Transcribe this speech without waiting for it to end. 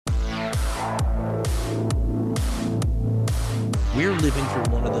living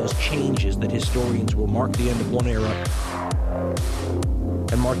through one of those changes that historians will mark the end of one era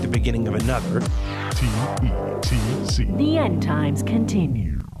and mark the beginning of another. TETC. The end times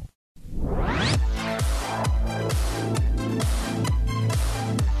continue.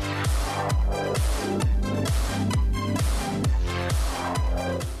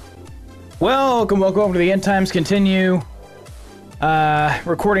 Welcome to the End Times Continue.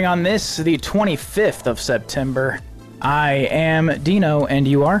 Recording on this, the 25th of September. I am Dino, and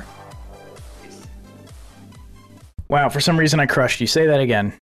you are? Wow, for some reason I crushed you. Say that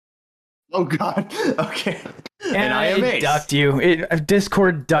again. Oh, God. Okay. And I am it Ace. ducked you.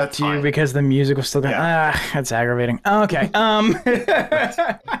 Discord ducked That's you fine. because the music was still going. Yeah. That's aggravating. Okay.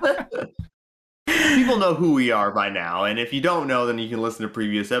 People know who we are by now, and if you don't know, then you can listen to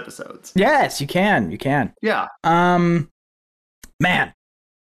previous episodes. Yes, you can. You can. Yeah. Man.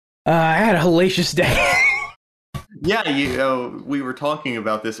 I had a hellacious day. Yeah, we were talking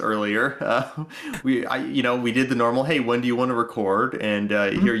about this earlier. We did the normal, hey, when do you want to record? And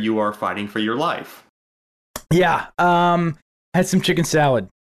here you are fighting for your life. Yeah. Had some chicken salad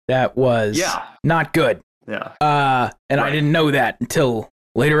that was not good. Yeah. And I didn't know that until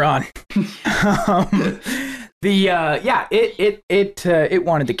later on. It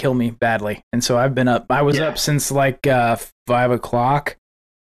wanted to kill me badly, and so I've been up. I was up since like 5 o'clock.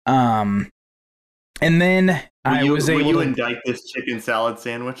 And then will you indict this chicken salad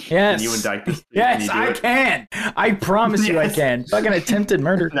sandwich? Yes. Can you indict this? Yes, I can. I promise you, I can. Fucking attempted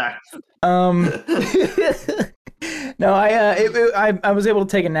murder. No, I was able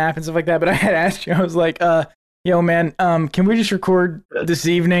to take a nap and stuff like that, but I had asked you. I was like, yo, man, can we just record this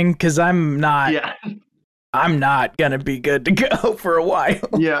evening? Because I'm not gonna be good to go for a while.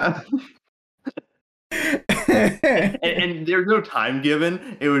 Yeah. and there's no time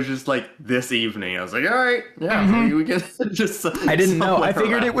given. It was just like this evening. I was like, all right, we can just. I didn't know. I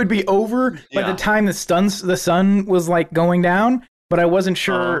figured it would be over by the time the sun was like going down, but I wasn't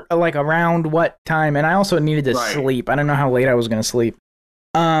sure like around what time. And I also needed to sleep. I don't know how late I was gonna sleep.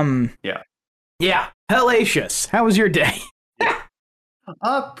 Yeah. Hellacious. How was your day?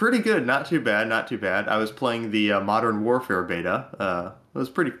 Pretty good. Not too bad. I was playing the Modern Warfare beta. It was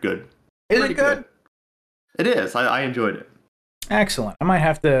pretty good. Is it good? It is. I enjoyed it. Excellent. I might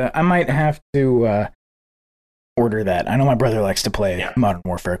have to order that. I know my brother likes to play Modern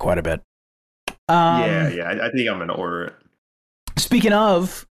Warfare quite a bit. I think I'm gonna order it. Speaking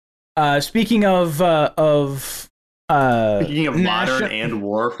of modern and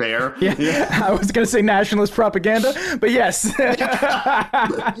warfare. Yeah, I was gonna say nationalist propaganda, but yes.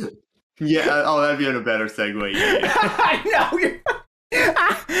 Yeah. Oh, that'd be a better segue. Yeah. I know.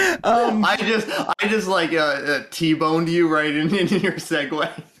 I just like T-boned you right into your segue.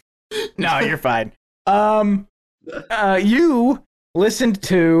 No, you're fine. You listened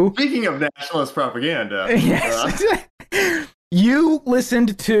to. Speaking of nationalist propaganda, yes, you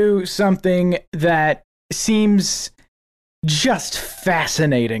listened to something that seems just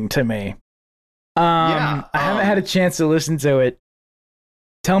fascinating to me. I haven't had a chance to listen to it.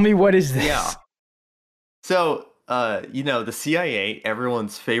 Tell me, what is this? Yeah. So. The CIA,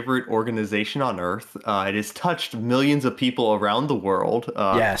 everyone's favorite organization on Earth, it has touched millions of people around the world.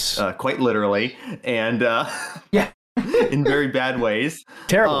 Yes. Quite literally. And, in very bad ways.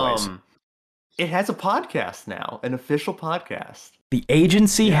 Terrible ways. It has a podcast now, an official podcast. The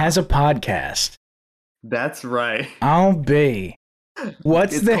agency has a podcast. That's right. I'll be.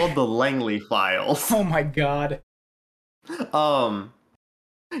 It's called the Langley Files. Oh my God.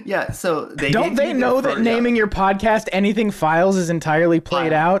 Yeah, so don't they know that naming your podcast Anything Files is entirely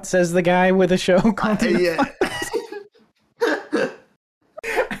played out, says the guy with a show called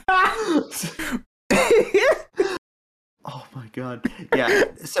Oh my God. Yeah,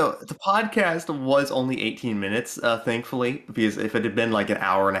 so the podcast was only 18 minutes, thankfully, because if it had been like an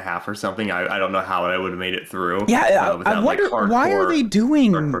hour and a half or something, I don't know how I would have made it through. Yeah, I wonder, why are they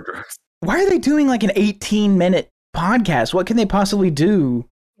doing like an 18-minute podcast? What can they possibly do?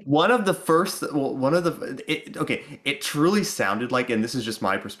 It truly sounded like, and this is just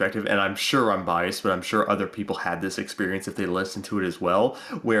my perspective, and I'm sure I'm biased, but I'm sure other people had this experience if they listened to it as well,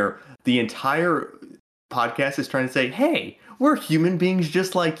 where the entire podcast is trying to say, hey, we're human beings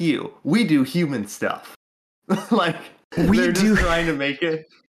just like you. We do human stuff. Like, they're just trying to make it.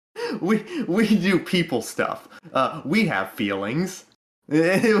 We do people stuff. We have feelings.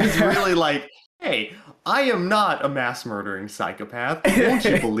 It was really like, hey, I am not a mass murdering psychopath. Won't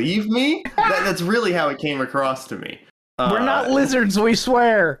you believe me? That's really how it came across to me. We're not lizards, we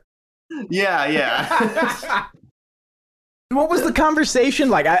swear. Yeah. What was the conversation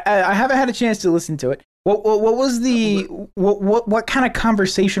like? I haven't had a chance to listen to it. What was the what kind of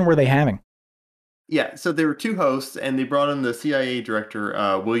conversation were they having? Yeah, so there were two hosts, and they brought in the CIA director,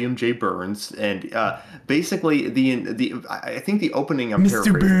 William J. Burns, and basically I think the opening, I'm Mr.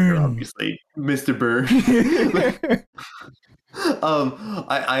 paraphrasing here, Burns. obviously, Mr. Burns.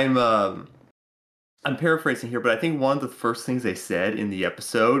 I'm paraphrasing here, but I think one of the first things they said in the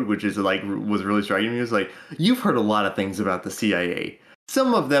episode, which is like was really striking to me, was like, "You've heard a lot of things about the CIA.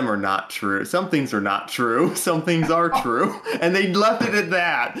 Some of them are not true. Some things are not true. Some things are true." And they left it at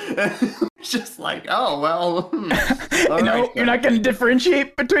that. It's just like, oh well. You're not going to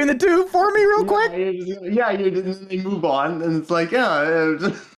differentiate between the two for me, real quick. They move on, and it's like,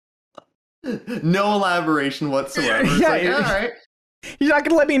 no elaboration whatsoever. It's like, all right. You're not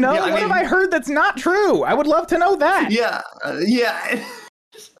going to let me know? What have I heard that's not true? I would love to know that. Yeah.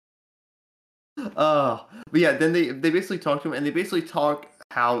 But yeah, then they basically talk to him, and they basically talk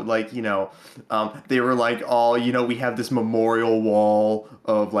how, like, they were like, oh, we have this memorial wall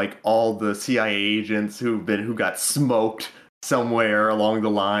of like all the CIA agents who got smoked somewhere along the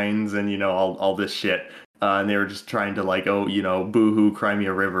lines, and all this shit. And they were just trying to like, oh, boo-hoo, cry me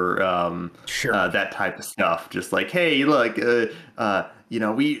a river, sure, that type of stuff. Just like, hey, look,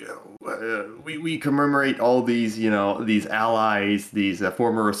 we commemorate all these, these allies, these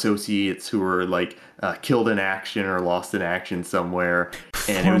former associates who were like killed in action or lost in action somewhere.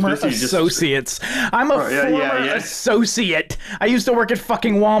 And former it was associates. I'm a former associate. I used to work at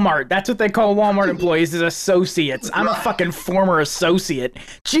fucking Walmart. That's what they call Walmart employees, is associates. I'm a fucking former associate.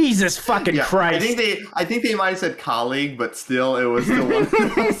 Jesus fucking Christ. I think they might have said colleague, but still, it was still one of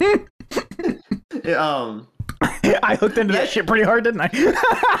those. I hooked into that shit pretty hard, didn't I?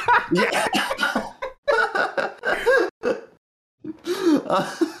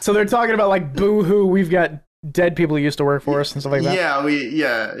 So they're talking about like, boo-hoo, we've got dead people who used to work for us and stuff like that.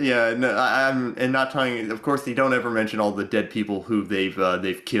 No, I'm not telling. Of course, they don't ever mention all the dead people who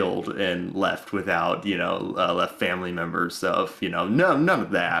they've killed and left without left family members stuff. None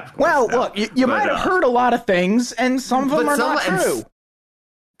of that. Look, you might have heard a lot of things, and some of them are not true.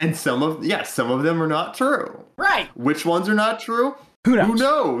 And some of them are not true. Right. Which ones are not true? Who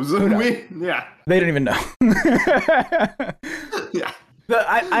knows? They don't even know. Yeah. But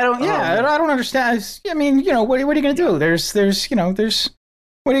I don't. Yeah, I don't understand. I mean, what are you gonna do? There's what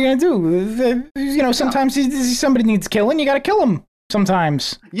are you gonna do? Sometimes somebody needs killing. You gotta kill them.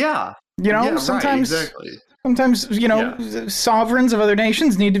 Sometimes. Yeah. Sometimes. Right, exactly. Sometimes, sovereigns of other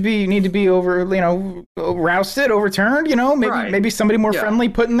nations need to be rousted, overturned. Maybe somebody more friendly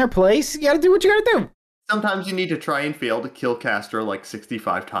put in their place. You got to do what you got to do. Sometimes you need to try and fail to kill Castro like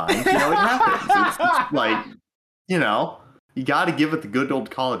 65 times. It happens. It's like, you got to give it the good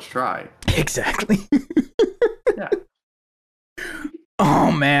old college try. Exactly. Yeah.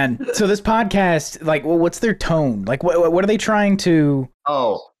 Oh man. So this podcast, like, what's their tone? Like, what are they trying to?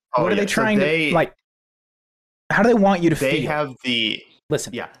 What are they trying to like? How do they want you to feel? They have the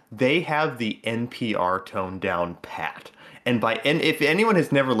listen. Yeah, they have the NPR tone down pat. And if anyone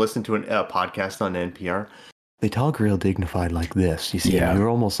has never listened to a podcast on NPR, they talk real dignified like this. You see, you're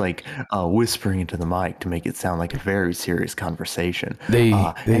almost like whispering into the mic to make it sound like a very serious conversation. They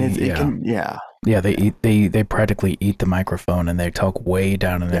practically eat the microphone, and they talk way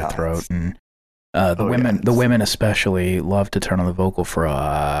down in their throat. And the women especially love to turn on the vocal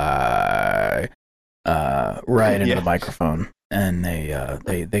fry. Right into the microphone, and they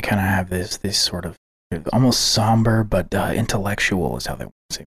kind of have this sort of almost somber but intellectual is how they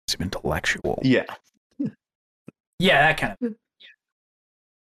say it. Intellectual. Yeah, that kind of.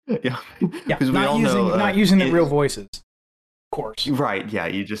 Yeah. Because not using the real voices, of course. Right. Yeah.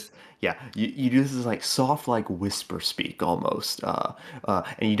 You just. Yeah, you do this like soft, like whisper speak almost,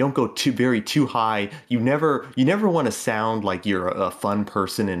 and you don't go too high. You never want to sound like you're a fun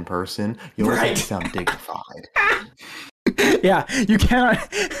person in person. You always have to sound dignified. Yeah, you cannot.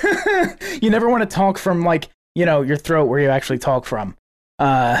 You never want to talk from like your throat where you actually talk from.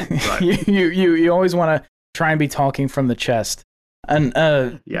 Right. You always want to try and be talking from the chest. And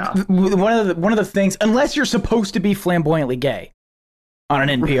one of the things, unless you're supposed to be flamboyantly gay on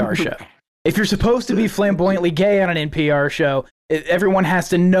an NPR show. If you're supposed to be flamboyantly gay on an NPR show, everyone has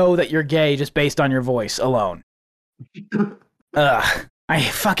to know that you're gay just based on your voice alone. I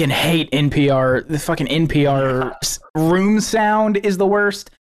fucking hate NPR. The fucking NPR room sound is the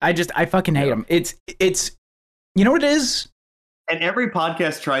worst. I fucking hate them. It's you know what it is? And every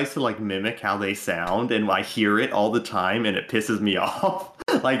podcast tries to like mimic how they sound, and I hear it all the time, and it pisses me off.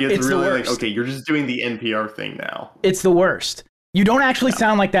 Like it's really like, okay, you're just doing the NPR thing now. It's the worst. You don't actually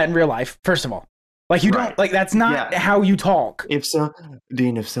sound like that in real life, first of all. Like you don't like that's not how you talk.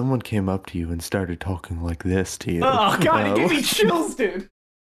 Dean, if someone came up to you and started talking like this to you, oh god, it gave me chills, dude.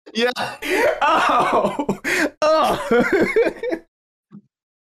 Yeah. Oh.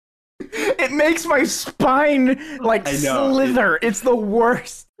 It makes my spine like slither. It's the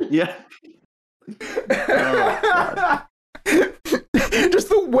worst. Yeah. Oh, just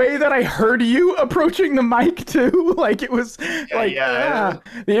the way that I heard you approaching the mic too, like it was the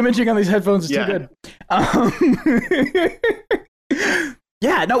imaging on these headphones is too good. I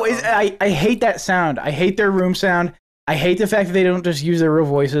hate that sound. I hate their room sound. I hate the fact that they don't just use their real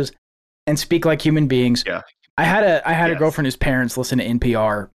voices and speak like human beings. Yeah. I had a girlfriend whose parents listened to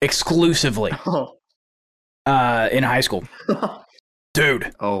NPR exclusively in high school.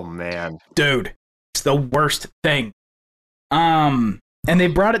 Dude. Oh man. Dude. It's the worst thing. And they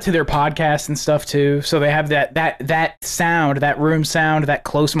brought it to their podcast and stuff too. So they have that sound, that room sound, that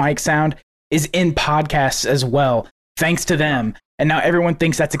close mic sound is in podcasts as well, thanks to them. And now everyone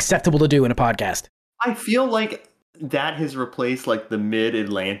thinks that's acceptable to do in a podcast. I feel like that has replaced like the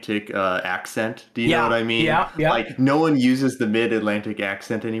mid-Atlantic accent. Do you know what I mean? Yeah. Like no one uses the mid-Atlantic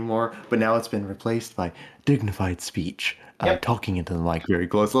accent anymore, but now it's been replaced by dignified speech. Talking into the mic very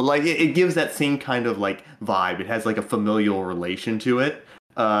close. Like it gives that same kind of like vibe. It has like a familial relation to it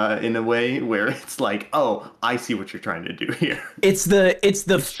in a way where it's like, oh, I see what you're trying to do here. It's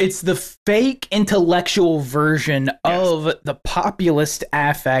the fake intellectual version of the populist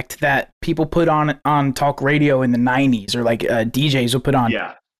affect that people put on talk radio in the 90s, or like DJs will put on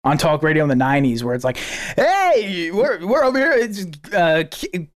talk radio in the 90s, where it's like, hey, we're over here. It's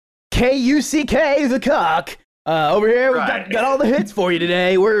KUCK the cock. Over here, we got all the hits for you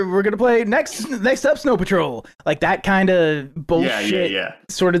today. We're gonna play next up Snow Patrol, like that kind of bullshit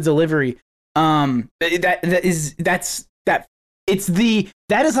sort of delivery. That is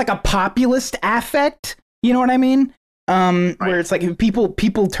like a populist affect. You know what I mean? Where it's like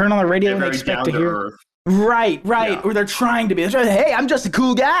people turn on the radio and they expect to hear. Earth. Right. Yeah. Or they're trying to be. Hey, I'm just a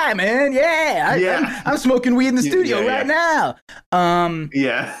cool guy, man. I'm smoking weed in the studio right now.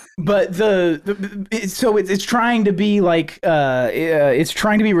 But it's trying to be like it's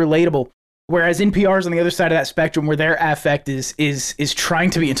trying to be relatable. Whereas NPR's on the other side of that spectrum, where their affect is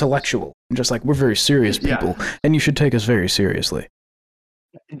trying to be intellectual and just like, we're very serious people, and you should take us very seriously.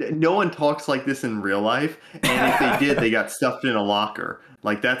 No one talks like this in real life, and if they did, they got stuffed in a locker.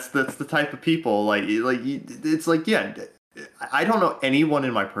 Like that's the type of people. Like it's like I don't know anyone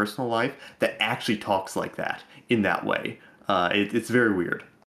in my personal life that actually talks like that in that way. It's very weird.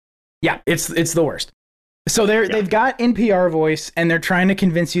 Yeah, it's the worst. So they've got NPR voice, and they're trying to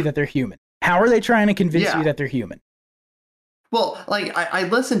convince you that they're human. How are they trying to convince you that they're human? Well, like I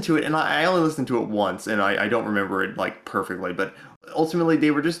listened to it, and I only listened to it once, and I don't remember it like perfectly, but ultimately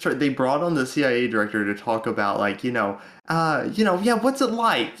they were just they brought on the CIA director to talk about like what's it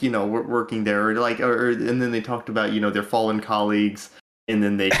like working there, or like and then they talked about their fallen colleagues, and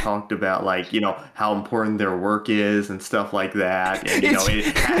then they talked about like how important their work is and stuff like that, and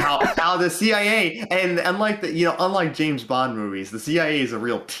how the CIA, and unlike James Bond movies, the CIA is a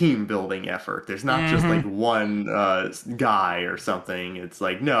real team building effort. There's not just like one guy or something. It's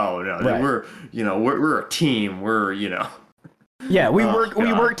like no, we're a team. We're Yeah, we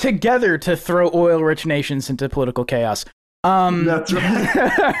work together to throw oil-rich nations into political chaos. That's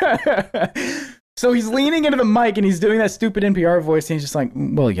right. So he's leaning into the mic and he's doing that stupid NPR voice, and he's just like,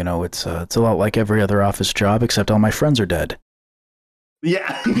 well, it's a lot like every other office job, except all my friends are dead.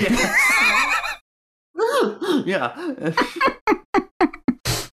 Yeah. Yeah.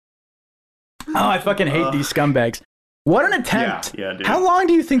 Oh, I fucking hate these scumbags. What an attempt. Yeah, dude. How long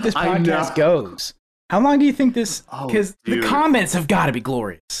do you think this podcast goes? How long do you think this... Because the comments have got to be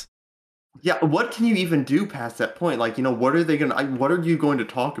glorious. Yeah, what can you even do past that point? Like, what are you going to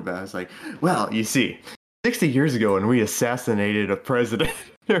talk about? It's like, well, you see, 60 years ago when we assassinated a president,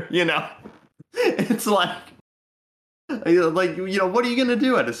 it's like, what are you going to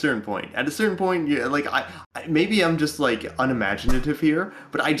do at a certain point? At a certain point, maybe I'm just like unimaginative here,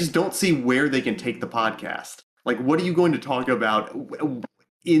 but I just don't see where they can take the podcast. Like, what are you going to talk about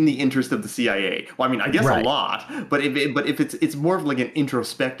in the interest of the CIA? Well, I mean, I guess a lot, but if it's more of like an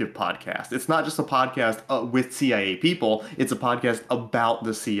introspective podcast. It's not just a podcast with CIA people. It's a podcast about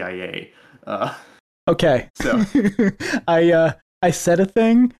the CIA. Okay. So I said a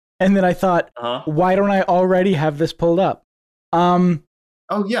thing, and then I thought, why don't I already have this pulled up? Oh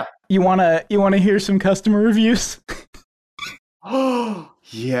yeah. You wanna hear some customer reviews? Oh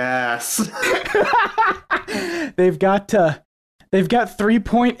yes. They've got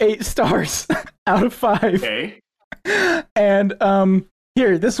 3.8 stars out of 5. Okay. And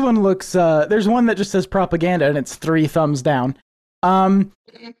Here, this one looks. There's one that just says propaganda, and it's 3 thumbs down.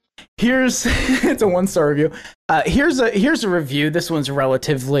 Here's it's a 1-star review. Here's a review. This one's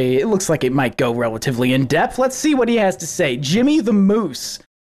relatively. It looks like it might go relatively in depth. Let's see what he has to say. Jimmy the Moose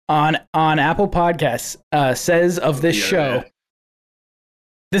on Apple Podcasts says of this show.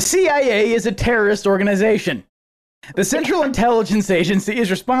 The CIA is a terrorist organization. The Central Intelligence Agency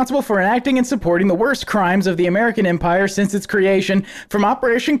is responsible for enacting and supporting the worst crimes of the American empire since its creation, from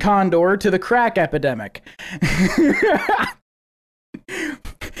Operation Condor to the crack epidemic.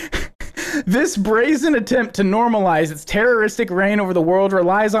 This brazen attempt to normalize its terroristic reign over the world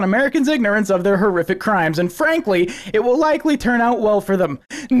relies on Americans' ignorance of their horrific crimes, and frankly, it will likely turn out well for them.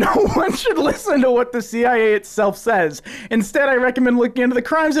 No one should listen to what the CIA itself says. Instead, I recommend looking into the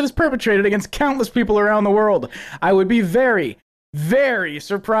crimes it has perpetrated against countless people around the world. I would be very, very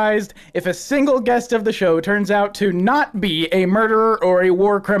surprised if a single guest of the show turns out to not be a murderer or a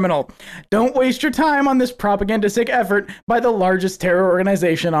war criminal. Don't waste your time on this propagandistic effort by the largest terror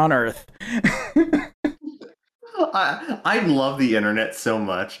organization on Earth. I love the internet so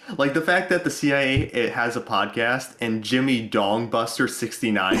much. Like the fact that the CIA has a podcast and Jimmy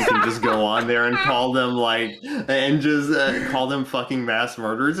Dongbuster69 can just go on there and call them call them fucking mass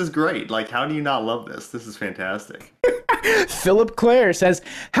murderers is great. Like, how do you not love this? This is fantastic. Philip Clare says,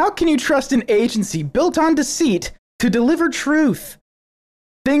 how can you trust an agency built on deceit to deliver truth?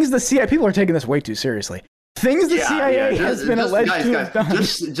 Things the CIA, people are taking this way too seriously. Things the CIA has been alleged to have done.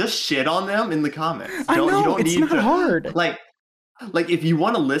 Just shit on them in the comments. I know, it's not hard. Like if you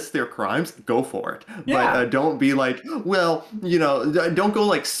want to list their crimes, go for it. Yeah. But don't be like, well, don't go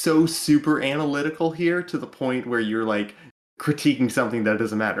like so super analytical here to the point where you're like critiquing something that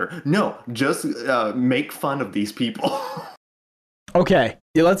doesn't matter. No, just make fun of these people. Okay,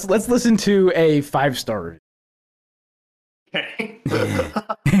 yeah, let's listen to a 5-star. Okay.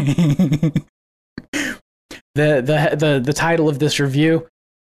 The title of this review: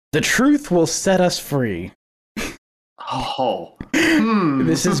 "The Truth Will Set Us Free." Oh,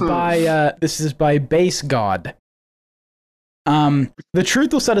 this is by Base God. The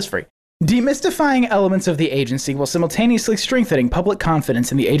truth will set us free. Demystifying elements of the agency while simultaneously strengthening public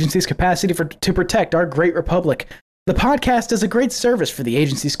confidence in the agency's capacity to protect our great republic. The podcast does a great service for the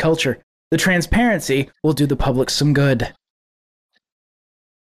agency's culture. The transparency will do the public some good.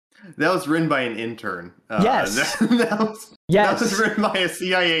 That was written by an intern. Yes. That was written by a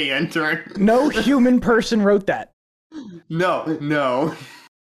CIA intern. No human person wrote that. No.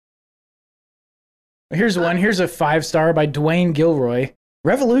 Here's one. Here's a 5-star by Dwayne Gilroy.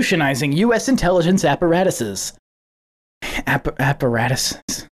 Revolutionizing U.S. intelligence apparatuses.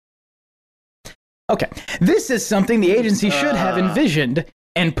 Apparatuses. Okay. This is something the agency should have envisioned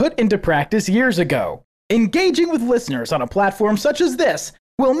and put into practice years ago. Engaging with listeners on a platform such as this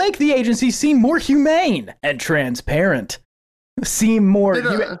will make the agency seem more humane and transparent. Seem more...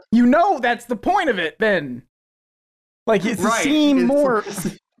 that's the point of it, then. Like, it's right. Seem more...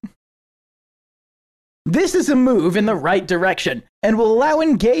 This is a move in the right direction and will allow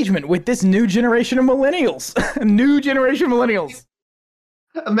engagement with this new generation of millennials.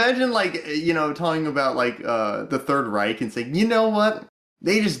 Imagine, talking about, the Third Reich and saying, you know what?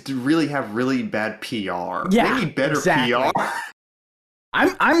 They just really have really bad PR. Yeah, they need better exactly. PR.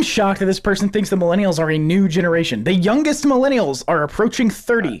 I'm shocked that this person thinks the millennials are a new generation. The youngest millennials are approaching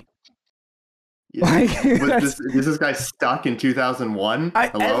 30. Yeah. Was this guy stuck in 2001?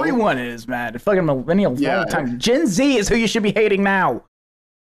 Everyone is, man. Fucking millennials all the time. Gen Z is who you should be hating now.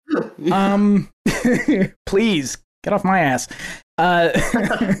 Please get off my ass.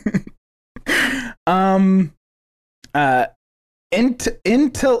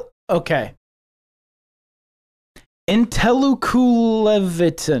 Okay.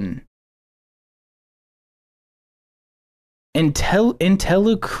 Intelluculevision.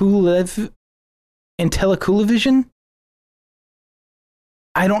 Intelliculevision?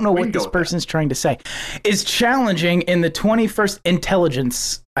 I don't know what this person's trying to say. Is challenging in the 21st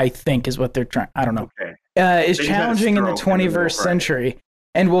intelligence, I think is what they're trying. I don't know. Okay. Is challenging in the 21st century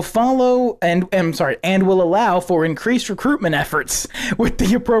and will allow for increased recruitment efforts with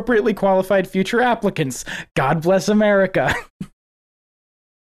the appropriately qualified future applicants. God bless America.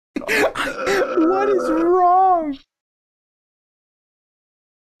 What is wrong?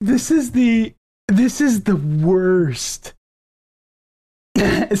 This is the worst.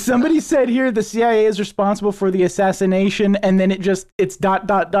 Somebody said here the CIA is responsible for the assassination, and then it's ... It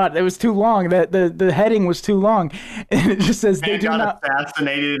was too long. The heading was too long. And it just says they got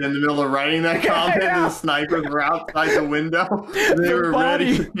assassinated in the middle of writing that comment. The snipers were outside the window. They were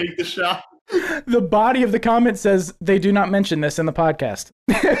ready to take the shot. The body of the comment says they do not mention this in the podcast.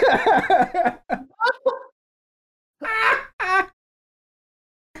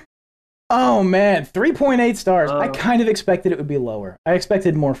 Oh man, 3.8 stars. I kind of expected it would be lower. I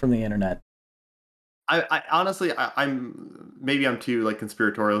expected more from the internet. I honestly, I'm too like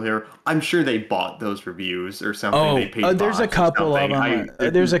conspiratorial here. I'm sure they bought those reviews or something. Oh, they paid there's a couple of them.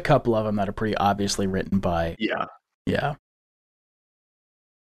 There's a couple of them that are pretty obviously written by. Yeah.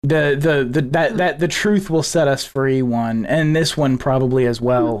 The truth will set us free one, and this one probably as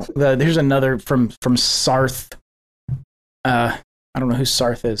well. There's another from Sarth. I don't know who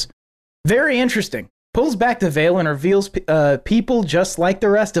Sarth is. Very interesting. Pulls back the veil and reveals people just like the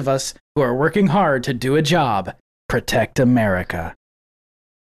rest of us who are working hard to do a job. Protect America.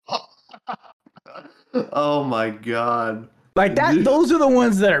 Oh my god. Like that, those are the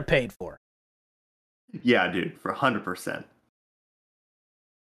ones that are paid for. Yeah, dude, for 100%.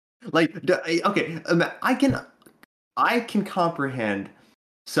 Like, okay, I can comprehend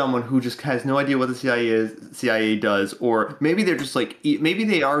someone who just has no idea what the CIA does, or maybe they're just like, maybe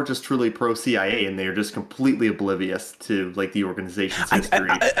they are just truly pro CIA and they're just completely oblivious to like the organization's history.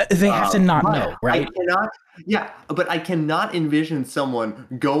 They have to not know, right? But I cannot envision someone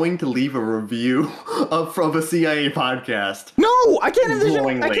going to leave a review from a CIA podcast. No, I can't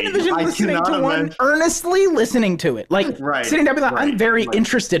envision. I can't envision listening to one, earnestly listening to it, like sitting down. I'm very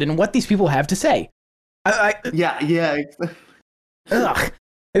interested in what these people have to say. Yeah. Ugh.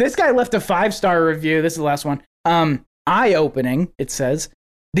 This guy left a 5-star review. This is the last one. Eye-opening, it says.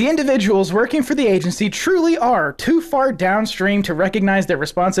 The individuals working for the agency truly are too far downstream to recognize their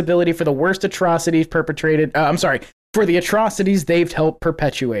responsibility for the worst atrocities perpetrated. For the atrocities they've helped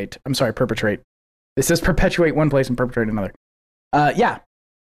perpetuate. Perpetrate. It says perpetuate one place and perpetrate another. Yeah.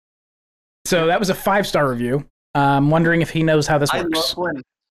 So that was a 5-star review. I'm wondering if he knows how this works.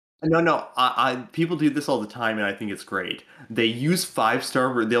 No. People do this all the time, and I think it's great. They use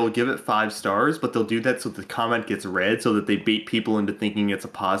 5-star. They'll give it 5 stars, but they'll do that so the comment gets read, so that they bait people into thinking it's a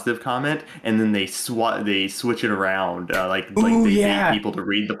positive comment, and then they switch it around, they bait people to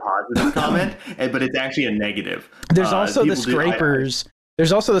read the positive comment, but it's actually a negative. There's also the scrapers.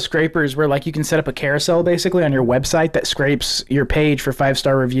 There's also the scrapers where like you can set up a carousel basically on your website that scrapes your page for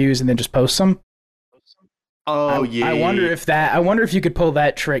 5-star reviews and then just posts them. Oh, yeah. I wonder if you could pull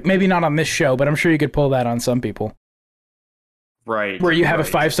that trick. Maybe not on this show, but I'm sure you could pull that on some people. Right. Where you have a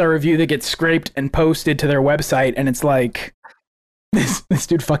 5-star review that gets scraped and posted to their website, and it's like, this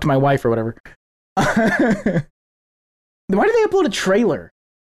dude fucked my wife or whatever. Why do they upload a trailer?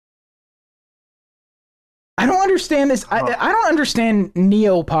 I don't understand this. I don't understand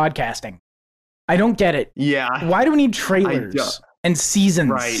neo podcasting. I don't get it. Yeah. Why do we need trailers and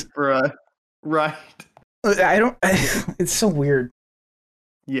seasons? Right. Right. I don't. It's so weird.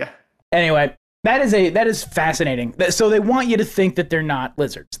 Yeah. Anyway, that is fascinating. So they want you to think that they're not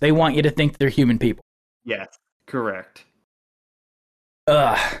lizards. They want you to think they're human people. Yes, correct.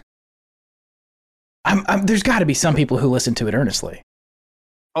 There's got to be some people who listen to it earnestly.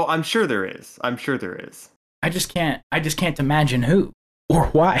 Oh, I'm sure there is. I just can't imagine who or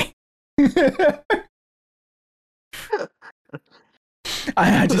why.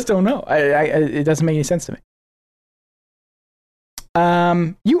 I just don't know. It doesn't make any sense to me.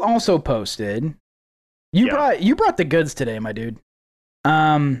 You also posted. You brought the goods today, my dude.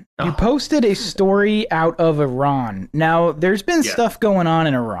 You posted a story out of Iran. Now, there's been stuff going on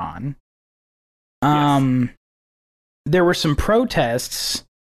in Iran. There were some protests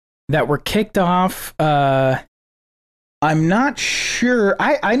that were kicked off. I'm not sure.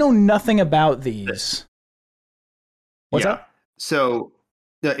 I know nothing about these. What's up? So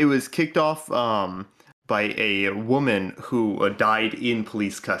it was kicked off by a woman who died in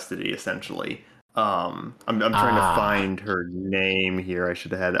police custody, essentially. I'm trying to find her name here. I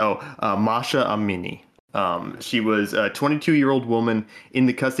should have had. Masha Amini. She was a 22-year-old woman in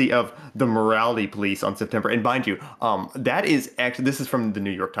the custody of the morality police on September. And mind you, that is actually, this is from the New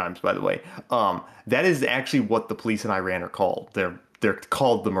York Times, by the way. That is actually what the police in Iran are called. They're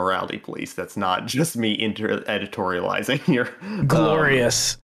called the morality police. That's not just me editorializing here.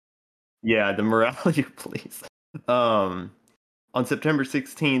 Glorious. Yeah, the morality police. On September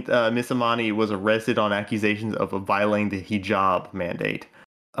 16th, Miss Amani was arrested on accusations of violating the hijab mandate.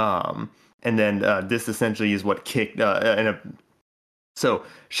 And then this essentially is what kicked. So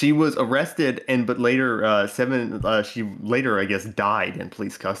she was arrested, but later she later, I guess, died in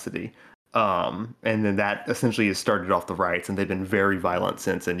police custody. And then that essentially has started off the riots, and they've been very violent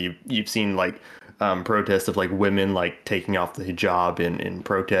since. And you've seen like protests of like women like taking off the hijab in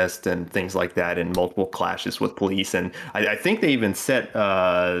protest and things like that, and multiple clashes with police. And I think they even set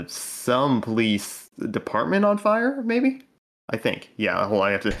some police department on fire, maybe. I think, yeah. Hold on,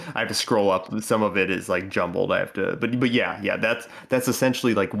 I have to scroll up. Some of it is like jumbled. I have to, but yeah. That's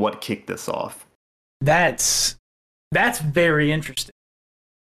essentially like what kicked this off. That's very interesting.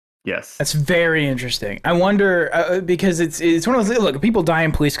 Yes, that's very interesting. I wonder because it's one of those. Look, people die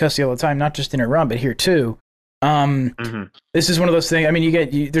in police custody all the time, not just in Iran, but here too. This is one of those things. I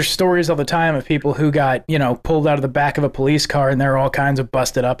mean, there's stories all the time of people who got pulled out of the back of a police car and they're all kinds of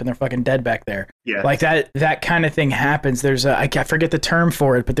busted up and they're fucking dead back there. Yeah, like that kind of thing happens. There's I forget the term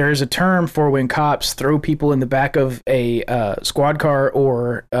for it, but there is a term for when cops throw people in the back of a squad car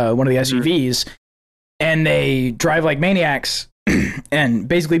or one of the SUVs, and they drive like maniacs and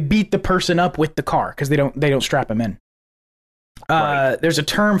basically beat the person up with the car because they don't strap them in. Right. There's a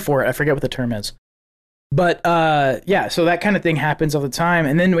term for it. I forget what the term is. But yeah, so that kind of thing happens all the time.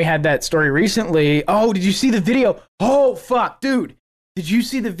 And then we had that story recently. Oh, did you see the video? Oh, fuck, dude. Did you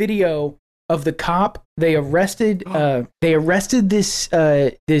see the video of the cop? They arrested this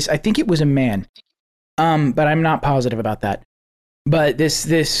I think it was a man. But I'm not positive about that. But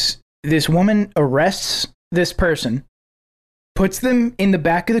this woman arrests this person, puts them in the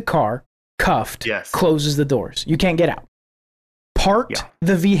back of the car, cuffed, closes the doors. You can't get out. Parked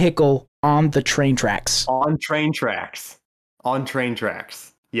the vehicle on the train tracks. On train tracks.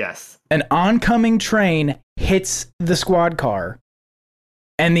 Yes. An oncoming train hits the squad car,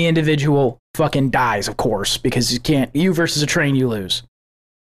 and the individual fucking dies, of course, because you versus a train, you lose.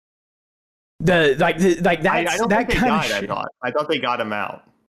 I don't think they died. I thought they got him out.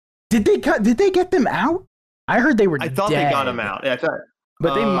 Did they get them out? I heard they were dead. I thought they got him out. Yeah,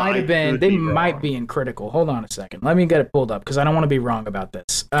 but they might have been. They might be in critical. Hold on a second. Let me get it pulled up because I don't want to be wrong about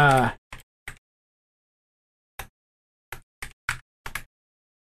this.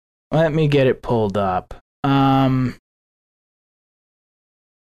 Let me get it pulled up.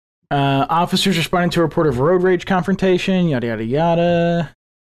 Officers responding to a report of road rage confrontation. Yada yada yada.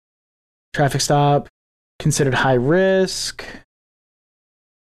 Traffic stop considered high risk.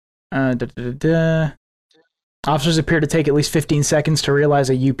 Officers appear to take at least 15 seconds to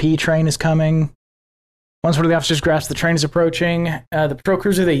realize a UP train is coming. Once one of the officers grasps the train is approaching, the patrol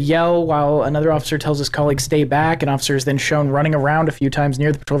cruiser, they yell while another officer tells his colleague stay back. An officer is then shown running around a few times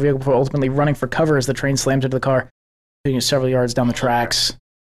near the patrol vehicle before ultimately running for cover as the train slams into the car, taking it several yards down the tracks.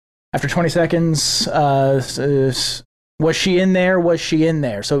 After 20 seconds, was she in there? Was she in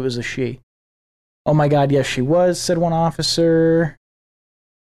there? So it was a she. Oh my God, yes she was, said one officer.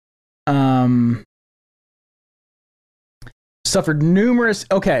 Suffered numerous...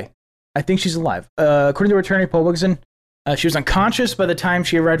 Okay, I think she's alive. According to attorney Paul Wigson, she was unconscious by the time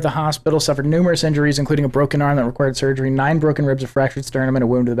she arrived at the hospital, suffered numerous injuries, including a broken arm that required surgery, 9 broken ribs, a fractured sternum, and a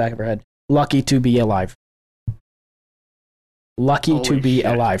wound to the back of her head. Lucky to be alive. Lucky to be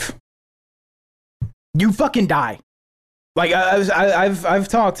alive. You fucking die. Like I've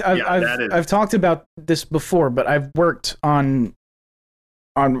talked about this before, but I've worked on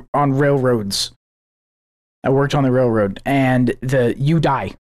railroads. I worked on the railroad, and you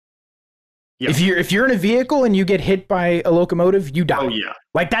die. Yep. If you're in a vehicle and you get hit by a locomotive, you die. Oh yeah,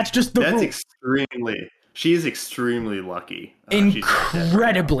 like that's just the rule. She is extremely lucky.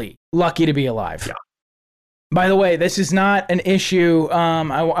 Incredibly lucky to be alive. Yeah. By the way, this is not an issue.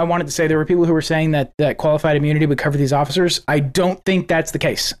 I wanted to say there were people who were saying that qualified immunity would cover these officers. I don't think that's the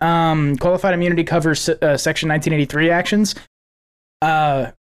case. Qualified immunity covers Section 1983 actions.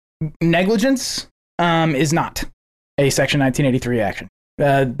 Negligence is not a Section 1983 action.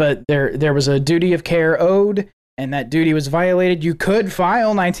 But there was a duty of care owed, and that duty was violated. You could file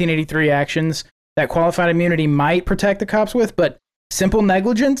 1983 actions that qualified immunity might protect the cops with, but simple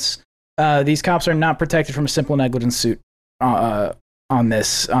negligence, these cops are not protected from a simple negligence suit on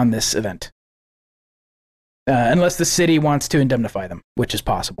this event, unless the city wants to indemnify them, which is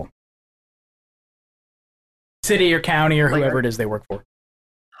possible. City or county or whoever it is they work for.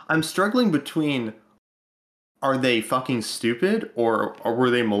 I'm struggling between, are they fucking stupid or were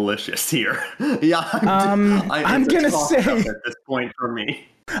they malicious here? Yeah, I'm gonna say at this point for me.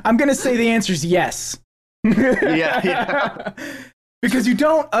 I'm gonna say the answer is yes. Yeah. Because you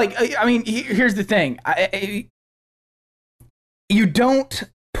don't like. I mean, here's the thing. You don't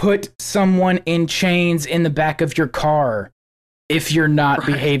put someone in chains in the back of your car if you're not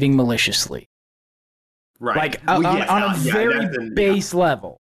behaving maliciously. Right. Like on a very base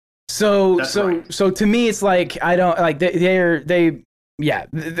level. So to me, it's like I don't like they. Yeah,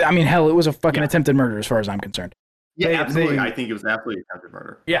 I mean, hell, it was a fucking attempted murder as far as I'm concerned. Yeah, absolutely. I think it was absolutely attempted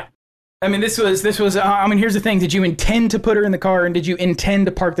murder. Yeah. I mean, this was. I mean, here's the thing: did you intend to put her in the car, and did you intend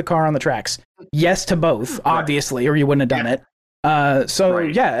to park the car on the tracks? Yes to both, obviously, or you wouldn't have done it. So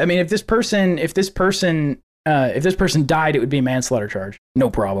yeah, I mean, if this person died, it would be a manslaughter charge, no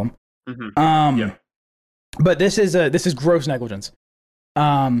problem. But this is gross negligence.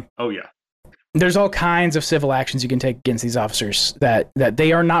 There's all kinds of civil actions you can take against these officers that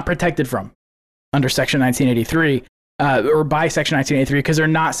they are not protected from under Section 1983 or by Section 1983 because they're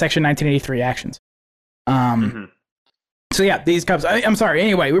not Section 1983 actions. So yeah, these cops. I'm sorry.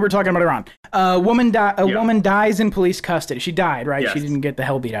 Anyway, we were talking about Iran. Woman dies in police custody. She died, right? Yes. She didn't get the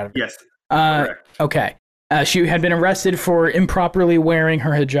hell beat out of her. Yes. Correct. Okay. She had been arrested for improperly wearing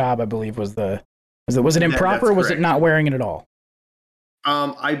her hijab. I believe was it improper or was it not wearing it at all?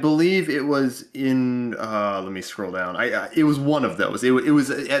 I believe it was in. Let me scroll down. It was one of those. It was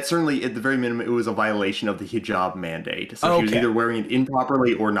certainly at the very minimum. It was a violation of the hijab mandate. So she was either wearing it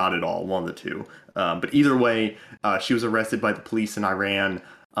improperly or not at all. One of the two. But either way, she was arrested by the police in Iran.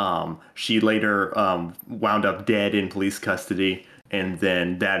 She later wound up dead in police custody, and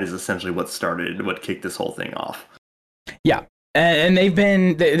then that is essentially what kicked this whole thing off. Yeah. And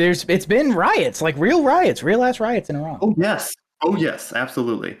it's been riots, like real ass riots in Iran. Oh yes,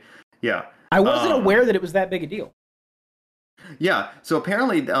 absolutely. Yeah. I wasn't aware that it was that big a deal. Yeah. So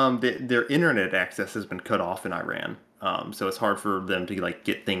apparently their internet access has been cut off in Iran. So it's hard for them to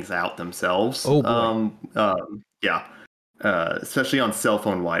get things out themselves. Oh boy. Yeah. Especially on cell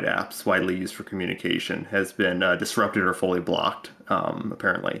phone wide apps widely used for communication has been disrupted or fully blocked.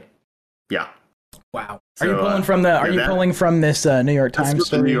 Apparently. Yeah. Wow. Are you pulling from this New York Times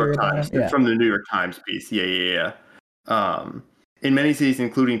story? From the New York Times. Yeah. From the New York Times piece. Yeah. In many cities,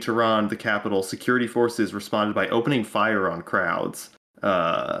 including Tehran, the capital, security forces responded by opening fire on crowds.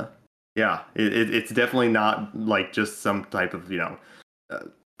 It's definitely not just some type of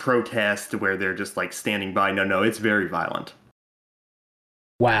protest where they're just standing by. No, it's very violent.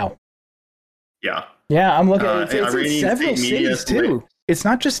 Wow. Yeah. Yeah, I'm looking. It's in several cities too. It's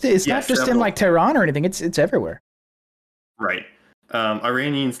not just in Tehran or anything. It's everywhere. Right.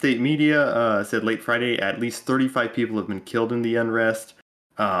 Iranian state media said late Friday at least 35 people have been killed in the unrest.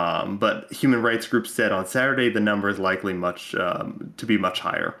 But human rights groups said on Saturday the number is likely to be much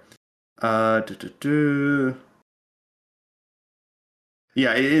higher.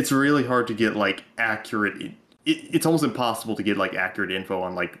 Yeah, it's really hard to get accurate. It's almost impossible to get accurate info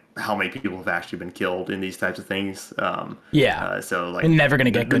on how many people have actually been killed in these types of things. So you're never going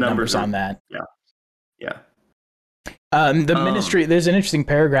to get good numbers on that. Yeah. The ministry. There's an interesting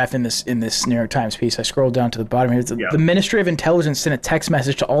paragraph in this New York Times piece. I scrolled down to the bottom here. The Ministry of Intelligence sent a text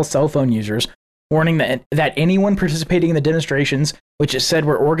message to all cell phone users, warning that anyone participating in the demonstrations, which it said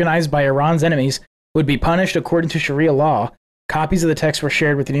were organized by Iran's enemies, would be punished according to Sharia law. Copies of the text were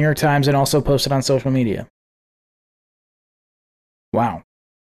shared with the New York Times and also posted on social media. Wow.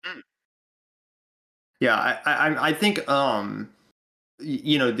 Yeah, I think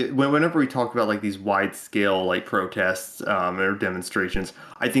whenever we talk about these wide scale protests or demonstrations,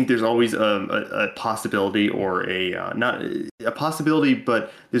 I think there's always a possibility or not a possibility,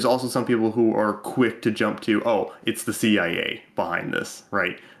 but there's also some people who are quick to jump to, it's the CIA behind this,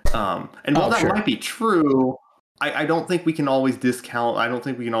 right? And while that might be true, I don't think we can always discount. I don't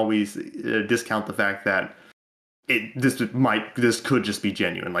think we can always discount the fact that this could just be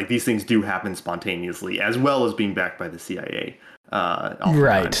genuine. These things do happen spontaneously, as well as being backed by the CIA.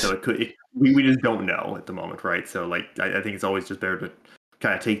 Right. So we just don't know at the moment, right? So I think it's always just better to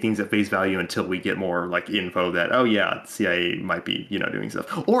kind of take things at face value until we get more info that the CIA might be doing stuff.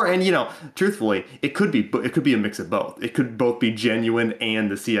 Truthfully, it could be a mix of both. It could both be genuine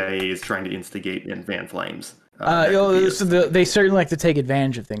and the CIA is trying to instigate and fan flames. They certainly like to take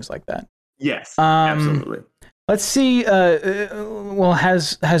advantage of things like that. Yes, absolutely. Let's see.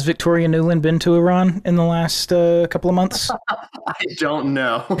 Has Victoria Nuland been to Iran in the last couple of months? I don't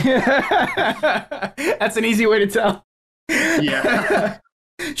know. That's an easy way to tell. Yeah.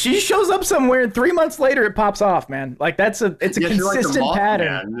 She shows up somewhere and 3 months later it pops off, man. It's a consistent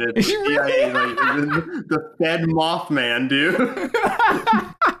pattern. The Fed Mothman, dude.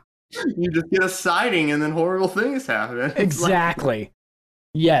 You just get a sighting and then horrible things happen. Exactly.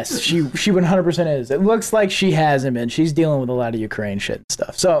 Yes, she 100% is. It looks like she hasn't been. She's dealing with a lot of Ukraine shit and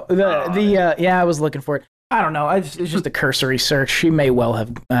stuff. So I was looking for it. I don't know. It's just a cursory search. She may well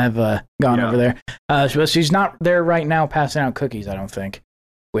have gone over there. But she's not there right now passing out cookies, I don't think.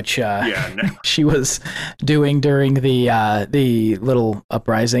 Which she was doing during the little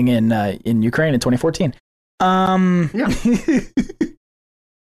uprising in Ukraine in 2014.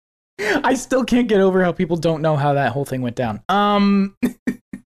 I still can't get over how people don't know how that whole thing went down.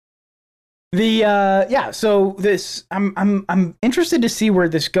 So this I'm interested to see where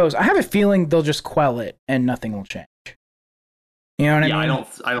this goes. I have a feeling they'll just quell it and nothing will change. You know what I mean? I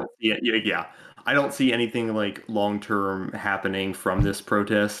don't see it. Yeah. I don't see anything like long term happening from this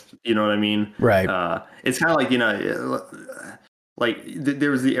protest. You know what I mean? Right. It's kind of like, there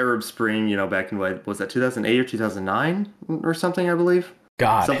was the Arab Spring, back in what was that, 2008 or 2009 or something, I believe.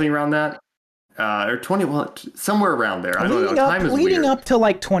 God. Something around that. Or 21, somewhere around there. I don't know. Time is leading weird. up to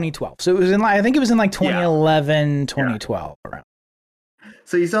like 2012. So it was I think it was in like 2011, 2012 around.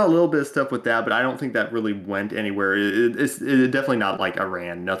 So you saw a little bit of stuff with that, but I don't think that really went anywhere. It's definitely not like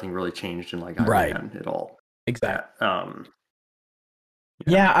Iran. Nothing really changed in like Iran at all. Exactly.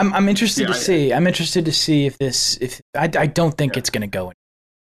 I'm interested to see. I'm interested to see if I don't think it's going to go.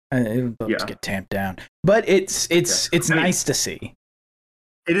 It'll just get tamped down. But it's nice to see.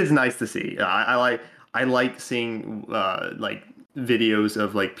 It is nice to see. I like seeing like videos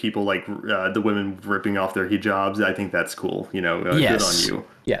of like people like the women ripping off their hijabs. I think that's cool. Good on you.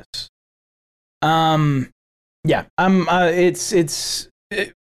 Yes. Yeah.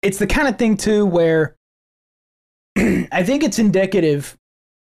 It's the kind of thing too where I think it's indicative.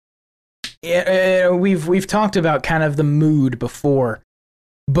 We've talked about kind of the mood before,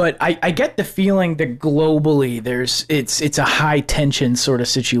 but I get the feeling that globally it's a high tension sort of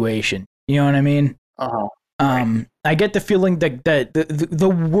situation. You know what I mean? I get the feeling that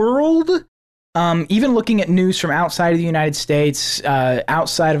the world, even looking at news from outside of the United States,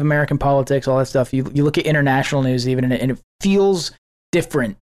 outside of American politics, all that stuff, you look at international news even, and it feels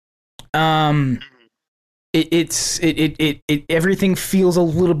different. Everything feels a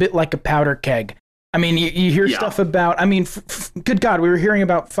little bit like a powder keg. I mean, you hear stuff about, good God, we were hearing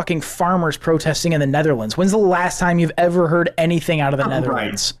about fucking farmers protesting in the Netherlands. When's the last time you've ever heard anything out of the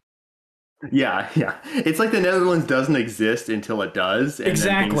Netherlands? Right. Yeah. It's like the Netherlands doesn't exist until it does, and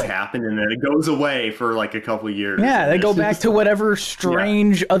then things happen, and then it goes away for like a couple of years. Yeah, they go back to whatever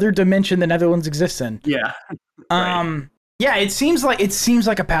strange other dimension the Netherlands exists in. Yeah. Yeah, it seems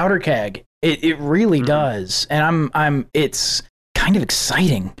like a powder keg. It really does, and it's kind of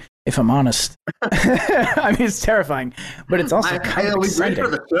exciting, if I'm honest. I mean, it's terrifying, but it's also kind of exciting. Great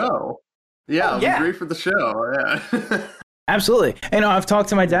for the show. Yeah, it'll be great for the show. Yeah. Absolutely. I've talked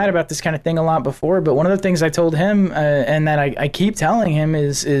to my dad about this kind of thing a lot before, but one of the things I told him, and that I keep telling him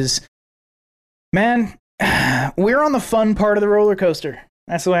is, man, we're on the fun part of the roller coaster.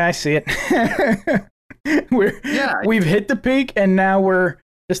 That's the way I see it. We've hit the peak, and now we're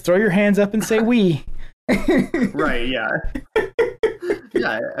just throw your hands up and say we. Right, yeah.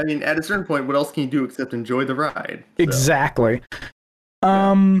 Yeah, I mean, at a certain point, what else can you do except enjoy the ride? So. Exactly.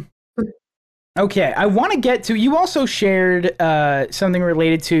 Okay, I want to get to, you also shared something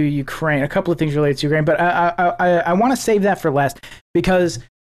related to Ukraine, a couple of things related to Ukraine, but I want to save that for last, because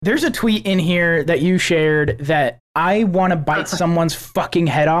there's a tweet in here that you shared that I want to bite someone's fucking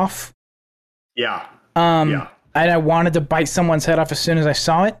head off. Yeah. And I wanted to bite someone's head off as soon as I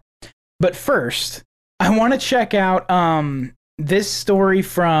saw it. But first, I want to check out this story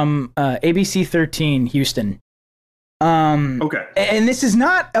from ABC 13 Houston. Okay. And this is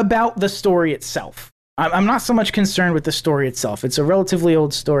not about the story itself. I'm not so much concerned with the story itself. It's a relatively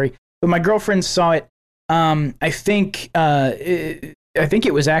old story, but my girlfriend saw it. I think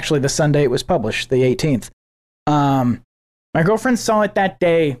it was actually the Sunday it was published, the 18th. My girlfriend saw it that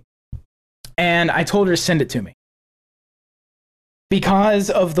day, and I told her to send it to me because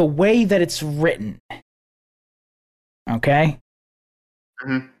of the way that it's written. Okay.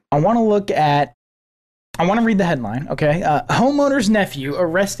 Mm-hmm. I want to read the headline, okay? Homeowner's nephew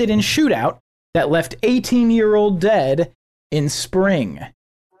arrested in shootout that left 18-year-old dead in Spring.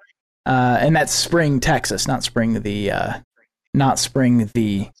 And that's Spring, Texas, not Spring the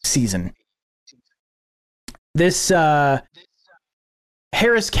season. This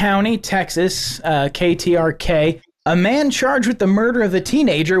Harris County, Texas, KTRK, a man charged with the murder of the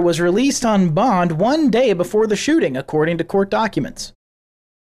teenager was released on bond one day before the shooting, according to court documents.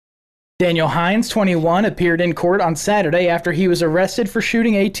 Daniel Hines, 21, appeared in court on Saturday after he was arrested for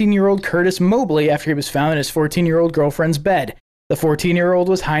shooting 18-year-old Curtis Mobley after he was found in his 14-year-old girlfriend's bed. The 14-year-old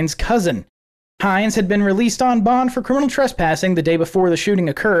was Hines' cousin. Hines had been released on bond for criminal trespassing the day before the shooting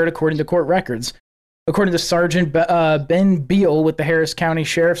occurred, according to court records. According to Sergeant Ben Beal with the Harris County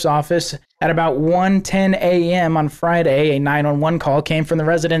Sheriff's Office, at about 1:10 a.m. on Friday, a 911 call came from the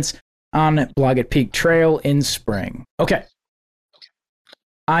residence on Blogget Peak Trail in Spring. Okay.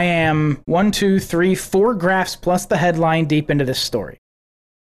 I am 4 graphs plus the headline deep into this story.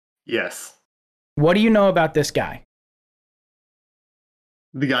 Yes. What do you know about this guy?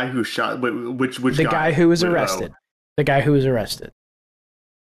 The guy who shot, which the guy who was arrested. The guy who was arrested.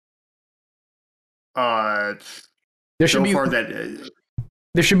 There should so be far that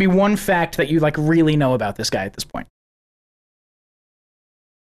there should be one fact that you like really know about this guy at this point.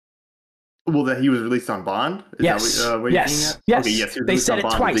 well, that he was released on bond. Is Yes. that what Yes. Yes. Okay, yes. He was They released said on it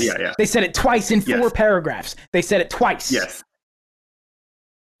bond. twice. Yeah. They said it twice in 4 Yes. paragraphs. They said it twice. Yes.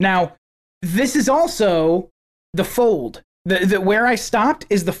 Now, this is also the fold. The where I stopped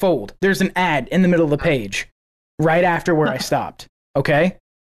is the fold. There's an ad in the middle of the page, right after where I stopped. Okay?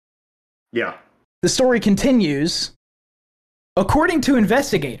 Yeah. The story continues. According to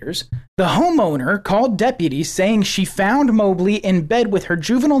investigators, the homeowner called deputies saying she found Mobley in bed with her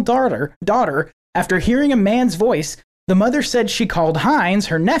juvenile daughter after hearing a man's voice. The mother said she called Hines,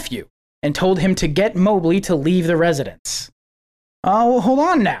 her nephew, and told him to get Mobley to leave the residence. Oh, well, hold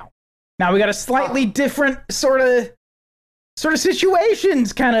on now. Now we got a slightly different sort of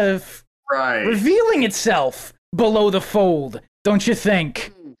situations kind of revealing itself below the fold, don't you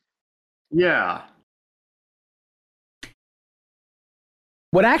think? Yeah.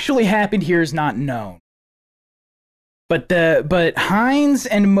 What actually happened here is not known. But Hines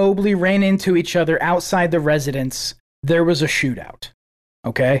and Mobley ran into each other outside the residence. There was a shootout.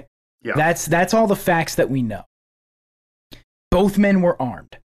 Okay? Yeah. That's all the facts that we know. Both men were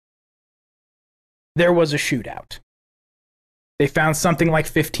armed. There was a shootout. They found something like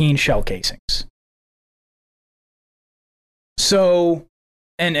 15 shell casings. So,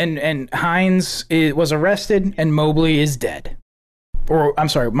 and Hines was arrested and Mobley is dead. Or, I'm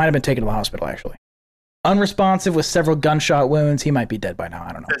sorry, might have been taken to the hospital, actually. Unresponsive with several gunshot wounds. He might be dead by now.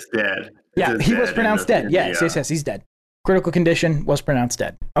 I don't know. He's dead. Yeah, he was pronounced dead. Yes, he's dead. Critical condition, was pronounced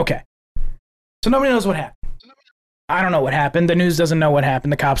dead. Okay. So nobody knows what happened. I don't know what happened. The news doesn't know what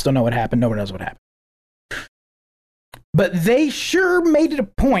happened. The cops don't know what happened. Nobody knows what happened. But they sure made it a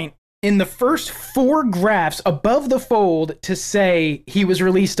point in the first 4 graphs above the fold to say he was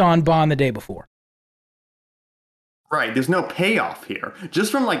released on bond the day before. Right. There's no payoff here.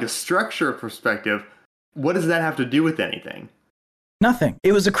 Just from like a structure perspective, what does that have to do with anything? Nothing.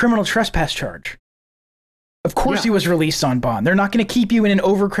 It was a criminal trespass charge. Of course he was released on bond. They're not going to keep you in an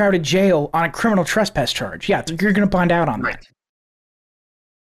overcrowded jail on a criminal trespass charge. Yeah, you're going to bond out on that.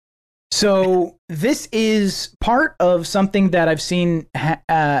 So this is part of something that I've seen that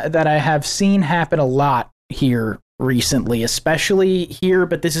I have seen happen a lot here recently, especially here,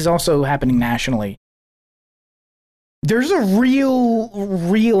 but this is also happening nationally. There's a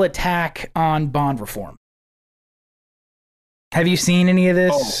real attack on bond reform. Have you seen any of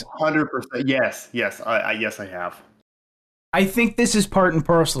this? Oh, 100%. Yes. Yes, I have. I think this is part and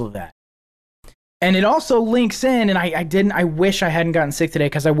parcel of that. And it also links in, and I wish I hadn't gotten sick today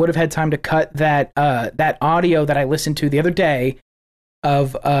because I would have had time to cut that audio that I listened to the other day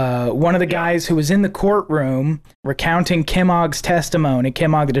of one of the guys who was in the courtroom recounting Kim Ogg's testimony,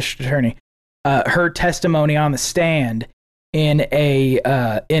 Kim Ogg, the district attorney, her testimony on the stand in a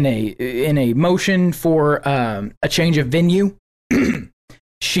motion for a change of venue.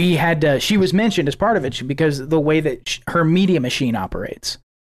 She was mentioned as part of it because the way that her media machine operates.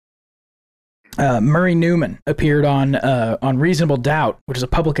 Murray Newman appeared on Reasonable Doubt, which is a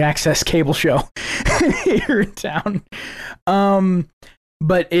public access cable show here in town.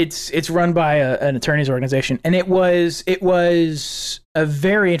 But it's run by an attorney's organization, and it was a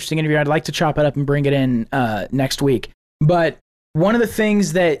very interesting interview. I'd like to chop it up and bring it in next week. But one of the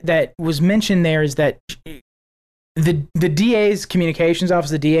things that was mentioned there is that the DA's communications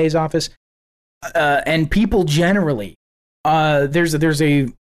office, the DA's office, and people generally, there's a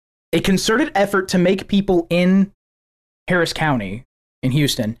concerted effort to make people in Harris County in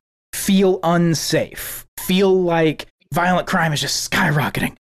Houston feel unsafe, feel like violent crime is just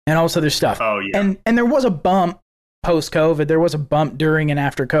skyrocketing and all this other stuff. Oh yeah. And there was a bump post-COVID. There was a bump during and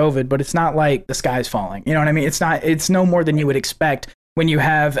after COVID, but it's not like the sky's falling. You know what I mean? It's no more than you would expect when you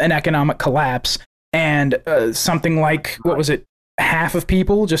have an economic collapse and something like, what was it, half of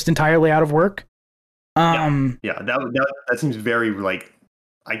people just entirely out of work. That seems very like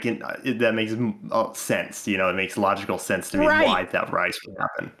that makes sense. You know, it makes logical sense to me why that rise would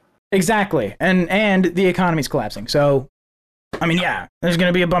happen. Exactly, and the economy's collapsing. So, I mean, yeah, there's going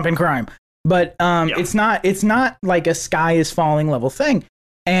to be a bump in crime, but it's not like a sky is falling level thing.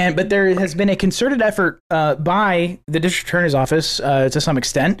 But there has been a concerted effort by the district attorney's office to some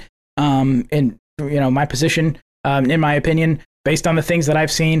extent. In my position, in my opinion, based on the things that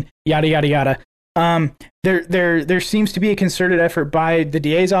I've seen, yada yada yada. There seems to be a concerted effort by the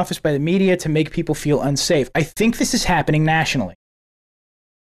DA's office, by the media, to make people feel unsafe. I think this is happening nationally.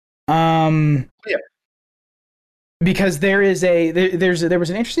 Because there was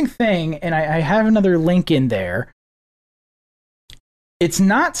an interesting thing, and I have another link in there. It's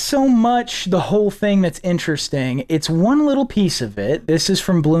not so much the whole thing that's interesting. It's one little piece of it. This is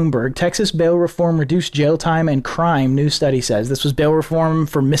from Bloomberg. Texas bail reform reduced jail time and crime, new study says. This was bail reform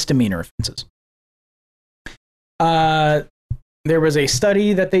for misdemeanor offenses. There was a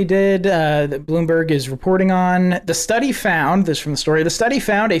study that they did that Bloomberg is reporting on. The study found, this from the story, the study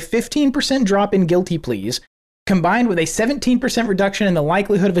found a 15% drop in guilty pleas, combined with a 17% reduction in the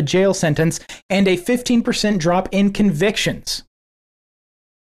likelihood of a jail sentence and a 15% drop in convictions,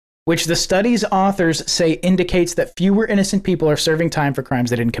 which the study's authors say indicates that fewer innocent people are serving time for crimes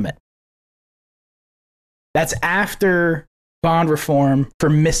they didn't commit. That's after bond reform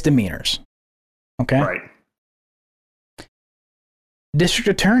for misdemeanors. Okay? Right. District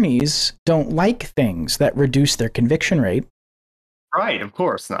attorneys don't like things that reduce their conviction rate. Right, of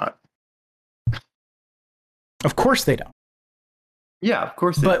course not. Of course they don't. Yeah, of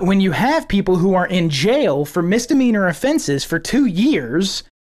course. But when you have people who are in jail for misdemeanor offenses for 2 years,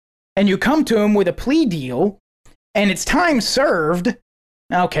 and you come to them with a plea deal, and it's time served,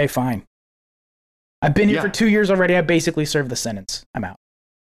 okay, fine. I've been here for 2 years already. I basically served the sentence. I'm out.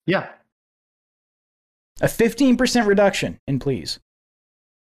 Yeah. A 15% reduction in pleas.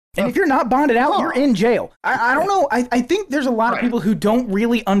 And if you're not bonded out, you're in jail. I don't know. I think there's a lot of people who don't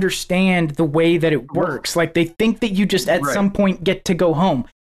really understand the way that it works. Like, they think that you just at some point get to go home.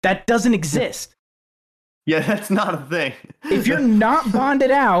 That doesn't exist. Yeah, that's not a thing. If you're not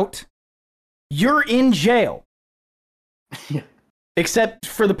bonded out, you're in jail. Yeah. Except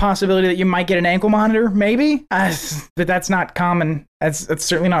for the possibility that you might get an ankle monitor, maybe. But that's not common. That's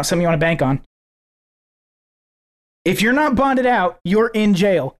certainly not something you want to bank on. If you're not bonded out, you're in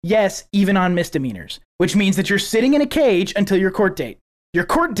jail. Yes, even on misdemeanors, which means that you're sitting in a cage until your court date. Your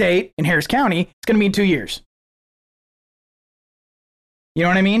court date in Harris County is going to be in 2 years. You know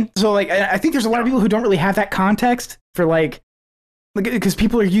what I mean? So, like, I think there's a lot of people who don't really have that context for, like, because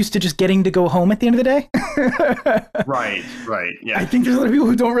people are used to just getting to go home at the end of the day. Right, yeah. I think there's a lot of people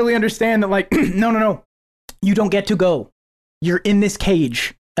who don't really understand that, like, no. You don't get to go. You're in this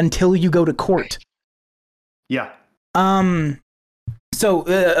cage until you go to court. Yeah. So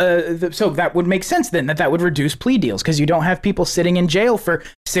that would make sense then, that would reduce plea deals, because you don't have people sitting in jail for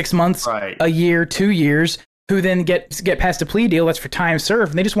 6 months, a year, 2 years, who then get past a plea deal that's for time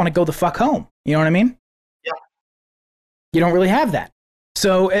served, and they just want to go the fuck home. You know what I mean? Yeah. You don't really have that.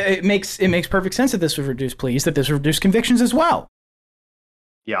 So it makes perfect sense that this would reduce pleas, that this would reduce convictions as well.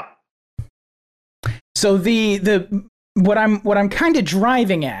 Yeah. So what I'm kind of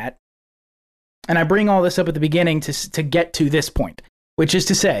driving at, and I bring all this up at the beginning to get to this point, which is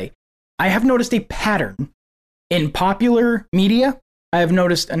to say, I have noticed a pattern in popular media. I have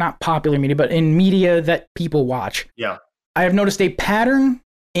noticed, not popular media, but in media that people watch. Yeah. I have noticed a pattern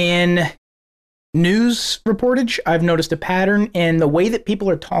in news reportage. I've noticed a pattern in the way that people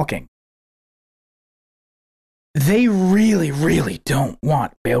are talking. They really, really don't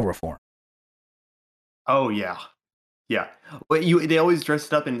want bail reform. Oh, yeah. Yeah. But they always dress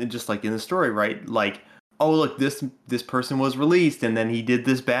it up in just like in the story, right? Like, oh, look, this person was released and then he did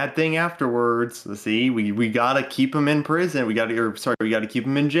this bad thing afterwards. See, we got to keep him in prison. We got to keep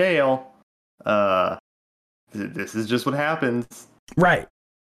him in jail. This is just what happens. Right.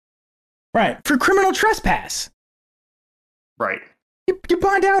 For criminal trespass. Right. You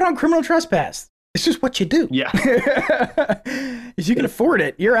bond out on criminal trespass. It's just what you do. Yeah. If you can afford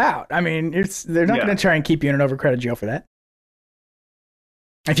it, you're out. I mean, they're not going to try and keep you in an overcrowded jail for that.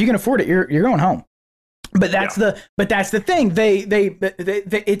 If you can afford it, you're going home. But that's the thing.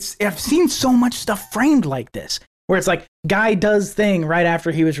 I've seen so much stuff framed like this, where it's like, guy does thing right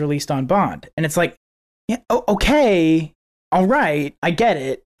after he was released on bond, and it's like, yeah, okay, all right, I get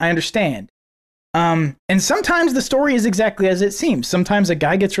it, I understand. And sometimes the story is exactly as it seems. Sometimes a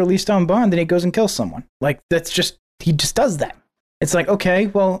guy gets released on bond and he goes and kills someone. Like, he just does that. It's like, okay,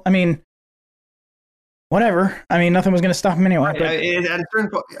 well, I mean, whatever. I mean, nothing was going to stop him anyway. Right.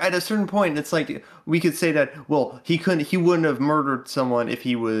 At a certain point, it's like, we could say that, well, he wouldn't have murdered someone if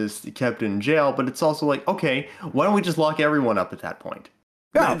he was kept in jail, but it's also like, okay, why don't we just lock everyone up at that point?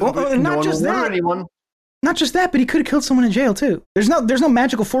 Yeah, well, not just that. Not just that, but he could have killed someone in jail too. There's no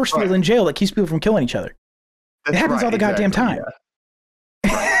magical force field in jail that keeps people from killing each other. It happens all the goddamn time.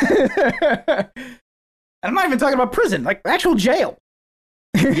 Yeah. And I'm not even talking about prison, like actual jail.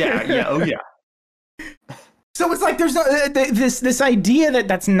 Yeah, oh yeah. So it's like there's this idea that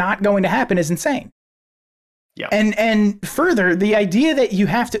that's not going to happen is insane. Yeah. And further, the idea that you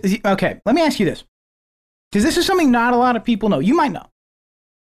have to. Okay, let me ask you this, because this is something not a lot of people know. You might know.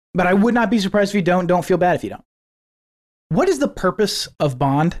 But I would not be surprised if you don't. Don't feel bad if you don't. What is the purpose of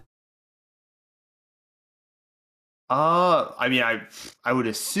bond? I mean, I would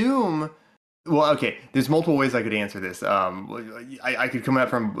assume. Well, okay. There's multiple ways I could answer this. I could come at it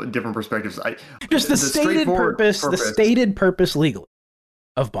from different perspectives. Just the stated purpose, the stated purpose legally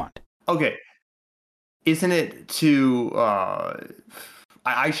of bond. Okay, isn't it to? I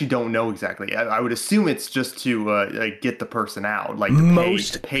actually don't know exactly. I would assume it's just to like get the person out, like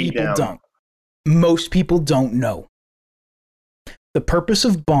to pay them. Don't. Most people don't know. The purpose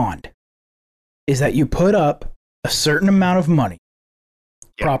of bond is that you put up a certain amount of money,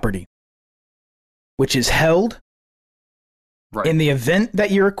 property, which is held in the event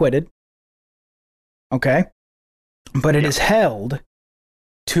that you're acquitted. Okay? But it is held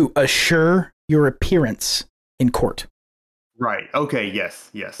to assure your appearance in court. Right. Okay.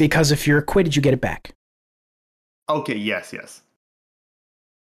 Yes. Because if you're acquitted, you get it back. Okay. Yes.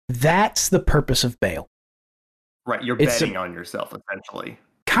 That's the purpose of bail. Right. You're betting on yourself, essentially.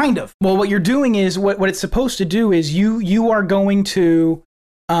 Kind of. Well, what you're doing is what it's supposed to do is you are going to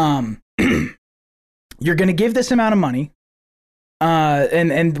you're going to give this amount of money.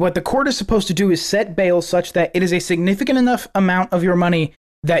 And what the court is supposed to do is set bail such that it is a significant enough amount of your money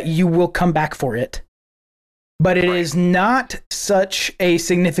that you will come back for it. But it is not such a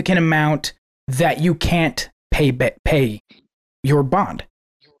significant amount that you can't pay your bond.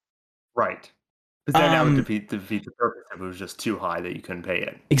 Right. But then that would defeat the purpose if it was just too high that you couldn't pay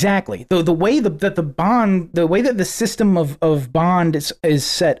it. Exactly. The way that the bond, the way that the system of bond is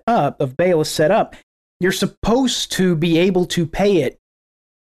set up, of bail is set up, you're supposed to be able to pay it,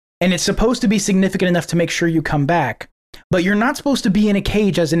 and it's supposed to be significant enough to make sure you come back. But you're not supposed to be in a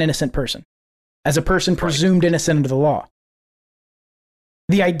cage as an innocent person, as a person presumed innocent under the law.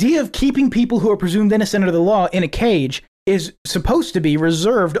 The idea of keeping people who are presumed innocent under the law in a cage is supposed to be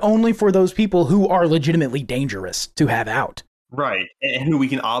reserved only for those people who are legitimately dangerous to have out. Right. And who we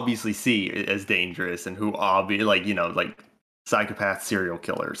can obviously see as dangerous and who like psychopaths, serial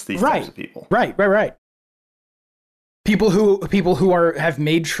killers, these types of people. Right. People who have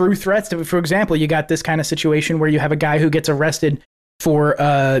made true threats. For example, you got this kind of situation where you have a guy who gets arrested for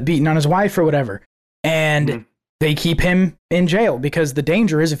beating on his wife or whatever, and they keep him in jail because the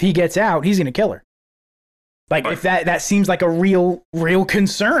danger is if he gets out, he's going to kill her. Like if that seems like a real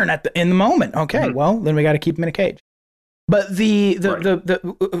concern in the moment. Okay, well then we got to keep him in a cage. But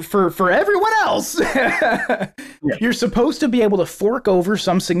for everyone else, you're supposed to be able to fork over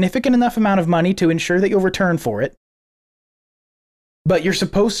some significant enough amount of money to ensure that you'll return for it. But you're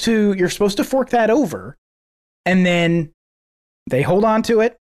supposed to fork that over, and then they hold on to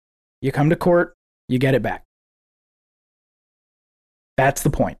it. You come to court, you get it back. That's the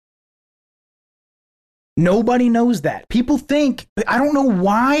point. Nobody knows that. People think, I don't know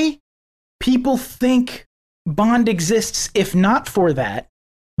why people think bond exists if not for that,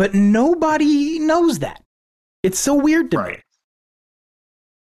 but nobody knows that. It's so weird to me.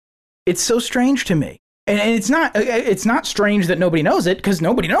 It's so strange to me. And it's not strange that nobody knows it, because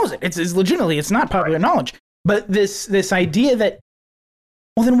nobody knows it. It's legitimately, it's not popular knowledge. But this idea that,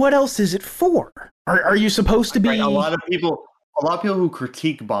 well, then what else is it for? Are you supposed to be... A lot of people who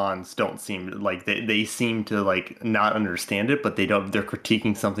critique bonds don't seem like they seem to like not understand it, but they're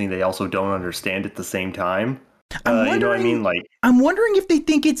critiquing something they also don't understand at the same time. You know what I mean? Like, I'm wondering if they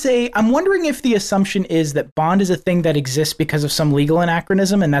think I'm wondering if the assumption is that bond is a thing that exists because of some legal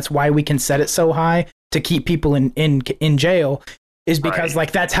anachronism, and that's why we can set it so high to keep people in jail, is because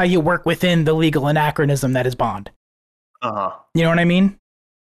like that's how you work within the legal anachronism that is bond. You know what I mean?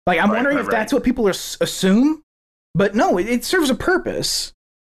 Like I'm wondering if that's what people assume, but no, it serves a purpose,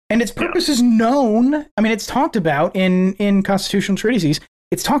 and its purpose is known. I mean, it's talked about in constitutional treatises.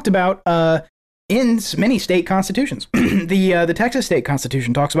 It's talked about in many state constitutions. The Texas state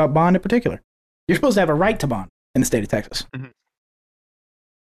constitution talks about bond in particular. You're supposed to have a right to bond in the state of Texas.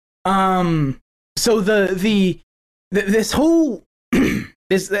 So this whole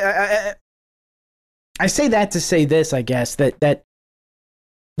this I say that to say this, I guess, that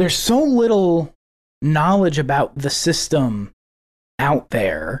there's so little knowledge about the system out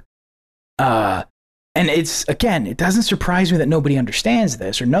there, and it doesn't surprise me that nobody understands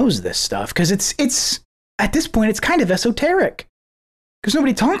this or knows this stuff, because it's at this point it's kind of esoteric because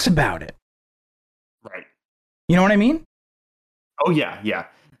nobody talks about it. Right. You know what I mean? Oh yeah.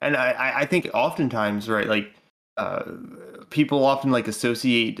 And I think oftentimes, right, like people often like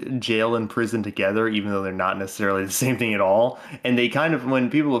associate jail and prison together, even though they're not necessarily the same thing at all. And they kind of, when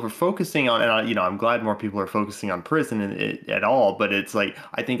people are focusing on, and I'm glad more people are focusing on prison at all, but it's like,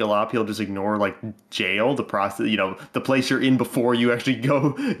 I think a lot of people just ignore like jail, the process, the place you're in before you actually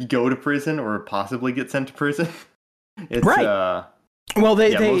go to prison or possibly get sent to prison. It's, right. Well,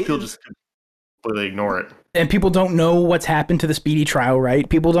 most people just completely ignore it. and people don't know what's happened to the speedy trial, right?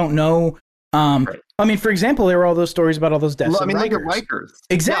 People don't know. Right. I mean, for example, there were all those stories about all those deaths. I mean, look at Rikers.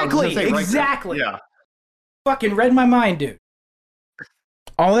 Exactly, exactly. Yeah. Fucking read my mind, dude.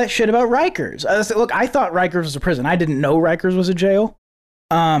 All that shit about Rikers. Look, I thought Rikers was a prison. I didn't know Rikers was a jail.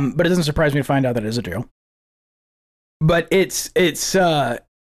 But it doesn't surprise me to find out that it is a jail. But those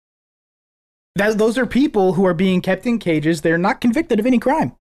are people who are being kept in cages. They're not convicted of any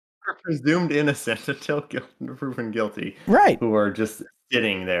crime. They're presumed innocent until proven guilty. Right. Who are just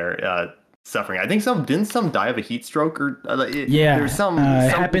sitting there suffering. I think didn't some die of a heat stroke or yeah. There's some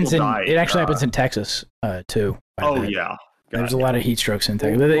it happens it actually happens in Texas too. Oh yeah. There's a lot of heat strokes in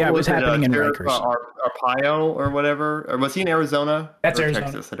Texas. Yeah, it was happening in Rikers. Arpaio or whatever. Or was he in Arizona? That's Arizona.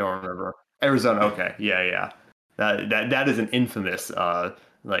 Texas. I don't remember. Arizona. Okay. Yeah. That is an infamous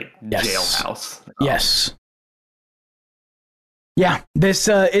jailhouse. Yes. Yeah. This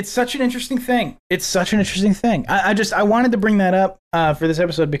it's such an interesting thing. I wanted to bring that up for this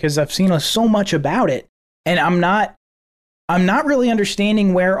episode because I've seen so much about it, and I'm not really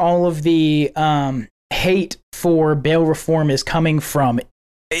understanding where all of the hate for bail reform is coming from.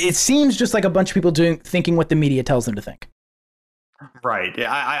 It seems just like a bunch of people thinking what the media tells them to think. Right.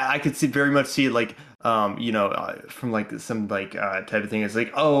 Yeah, I could very much see it like from like some type of thing. It's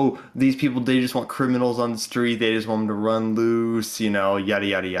like, oh, these people, they just want criminals on the street. They just want them to run loose. Yada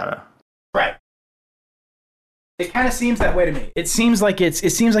yada yada. Right. It kind of seems that way to me. It seems like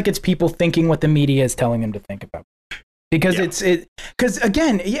it's people thinking what the media is telling them to think about. Because because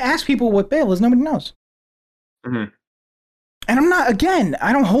again, you ask people what bail is, nobody knows. Mm-hmm. And I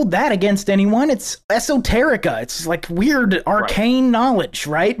don't hold that against anyone. It's esoterica. It's like weird arcane knowledge,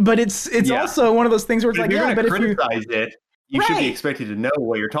 right? But it's also one of those things where it's but like, if but if you criticize it, you should be expected to know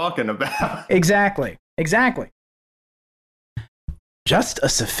what you're talking about. Exactly. Just a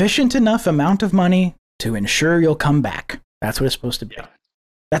sufficient enough amount of money to ensure you'll come back. That's what it's supposed to be. Yeah.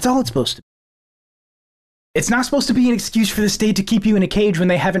 That's all it's supposed to be. It's not supposed to be an excuse for the state to keep you in a cage when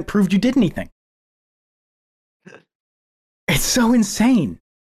they haven't proved you did anything. It's so insane.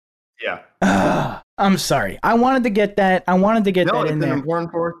 Yeah. I'm sorry. I wanted to get that. I wanted to get that in there.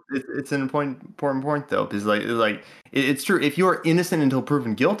 It's an important point though, because it's true. If you are innocent until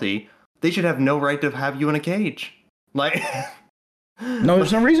proven guilty, they should have no right to have you in a cage. Like, no,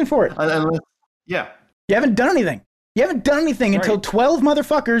 there's no reason for it. Unless, yeah. You haven't done anything. Until 12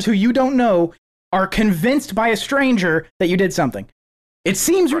 motherfuckers who you don't know are convinced by a stranger that you did something. It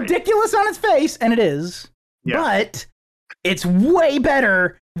seems ridiculous on its face, and it is. Yeah. But it's way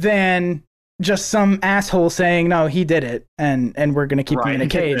better than just some asshole saying, no, he did it, and we're going to keep him in a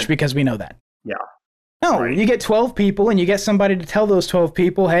cage because we know that. Yeah. No, you get 12 people, and you get somebody to tell those 12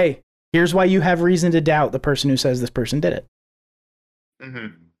 people, hey, here's why you have reason to doubt the person who says this person did it. Mm-hmm.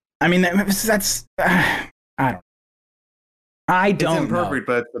 I mean, that's I don't know. It's imperfect,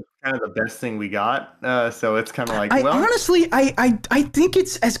 but it's kind of the best thing we got. So it's kind of like, honestly, I think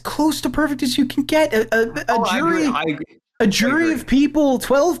it's as close to perfect as you can get. A jury, I agree. A jury of people,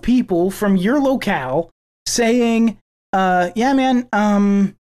 12 people from your locale saying, yeah, man,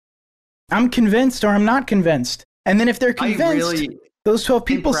 I'm convinced or I'm not convinced. And then if they're convinced, those 12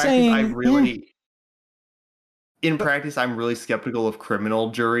 people saying... In practice, I'm really skeptical of criminal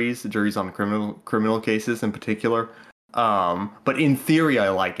juries on criminal cases in particular. But in theory, I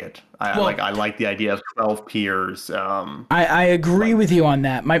like it. I like the idea of 12 peers. I agree with you on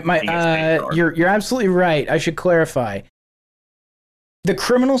that. You're absolutely right. I should clarify. The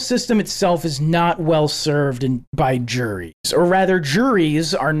criminal system itself is not well served by juries, or rather,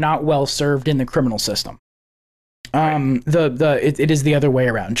 juries are not well served in the criminal system. It is the other way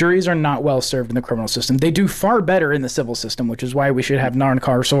around. Juries are not well served in the criminal system. They do far better in the civil system, which is why we should have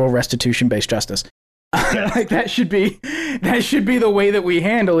non-carceral restitution-based justice. Like that should be the way that we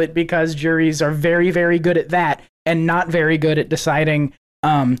handle it, because juries are very, very good at that and not very good at deciding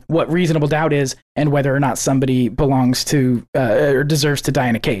what reasonable doubt is and whether or not somebody belongs to or deserves to die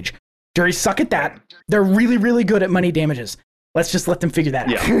in a cage. Juries suck at that. They're really, really good at money damages. Let's just let them figure that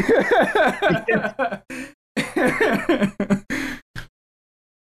out.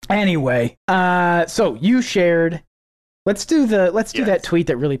 Anyway, so you shared. Let's do that tweet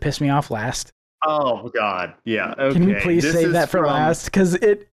that really pissed me off last. Oh God, yeah. Okay. Can we please save that for last? Because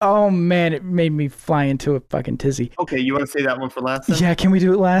it made me fly into a fucking tizzy. Okay, you want to say that one for last? Then? Yeah, can we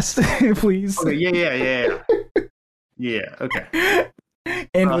do it last, please? Okay, yeah. Yeah, okay.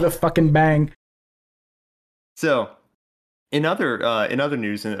 End with a fucking bang. So, in other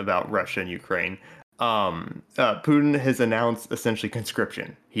news about Russia and Ukraine, Putin has announced essentially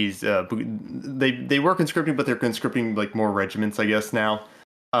conscription. He's they were conscripting, but they're conscripting like more regiments, I guess now.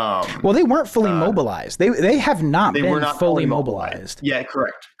 Well, they weren't fully mobilized. They have not been fully mobilized. Yeah,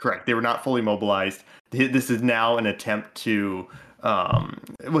 correct. They were not fully mobilized. This is now an attempt to.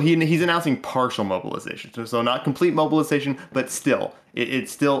 He's announcing partial mobilization, so not complete mobilization, but still,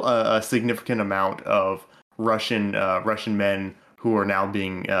 it's still a significant amount of Russian men who are now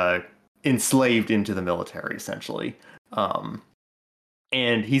being enslaved into the military, essentially.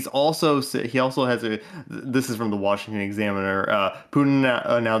 And he also has this is from the Washington Examiner. Putin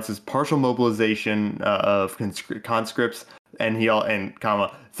announces partial mobilization of conscripts, and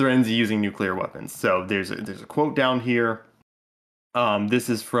threatens using nuclear weapons. So there's a quote down here. This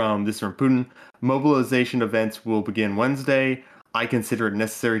is from Putin. Mobilization events will begin Wednesday. I consider it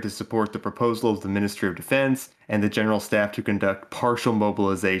necessary to support the proposal of the Ministry of Defense and the General Staff to conduct partial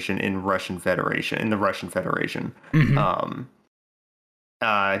mobilization in the Russian Federation. Mm-hmm.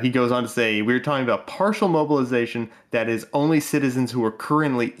 He goes on to say, we're talking about partial mobilization. That is, only citizens who are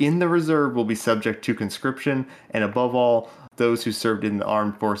currently in the reserve will be subject to conscription, and above all, those who served in the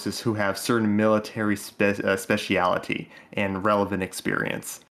armed forces who have certain military speciality and relevant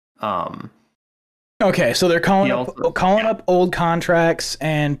experience. Okay, so they're calling up old contracts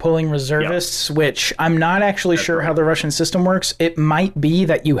and pulling reservists, which I'm not actually sure how the Russian system works. It might be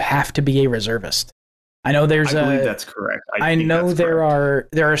that you have to be a reservist. I know I believe that's correct. I know there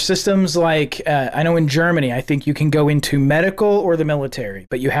are systems like I know in Germany, I think you can go into medical or the military,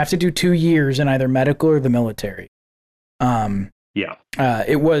 but you have to do 2 years in either medical or the military. It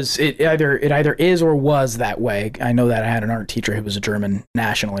either is or was that way. I know that I had an art teacher who was a German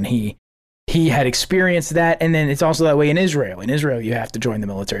national, and he had experienced that, and then it's also that way in Israel. In Israel, you have to join the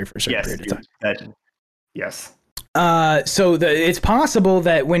military for a certain period of time. Yes. So it's possible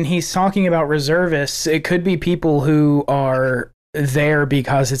that when he's talking about reservists, it could be people who are there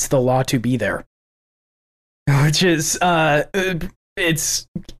because it's the law to be there, which is it's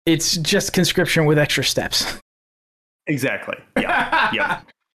just conscription with extra steps. Exactly. Yeah. Yeah.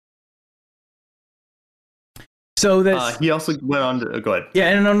 So this. He also went on to go ahead.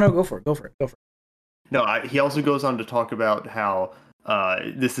 Yeah. No. Go for it. No. He also goes on to talk about how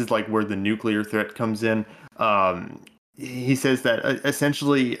this is like where the nuclear threat comes in. He says that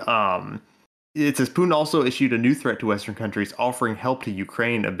essentially, it says Putin also issued a new threat to Western countries, offering help to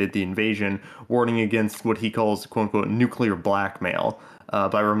Ukraine amid the invasion, warning against what he calls "quote unquote" nuclear blackmail.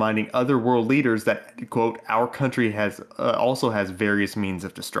 By reminding other world leaders that, quote, our country also has various means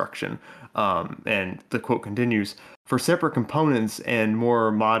of destruction. And the quote continues, for separate components and more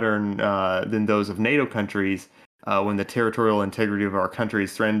modern than those of NATO countries, when the territorial integrity of our country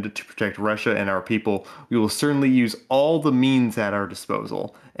is threatened to protect Russia and our people, we will certainly use all the means at our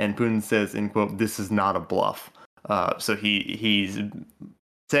disposal. And Putin says, in quote, this is not a bluff. So he's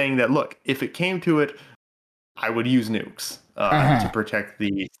saying that, look, if it came to it, I would use nukes to protect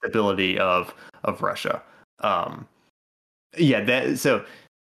the stability of Russia. So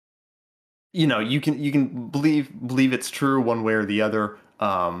you can believe it's true one way or the other.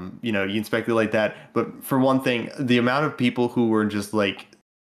 You can speculate that, but for one thing, the amount of people who were just like,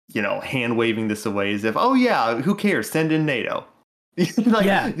 hand waving this away as if, oh yeah, who cares? Send in NATO. These people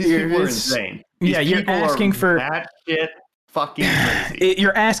are insane. You're asking for that shit. Fucking crazy.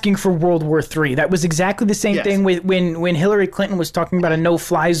 You're asking for World War III. That was exactly the same thing with when Hillary Clinton was talking about a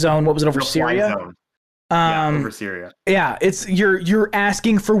no-fly zone. What was it, over Syria? Over Syria. Yeah, you're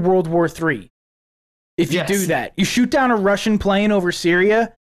asking for World War III. If you do that, you shoot down a Russian plane over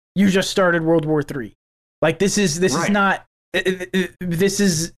Syria, you just started World War III. Like this is not. This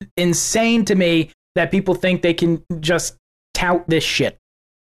is insane to me that people think they can just tout this shit.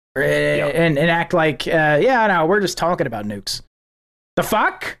 And act like, we're just talking about nukes. The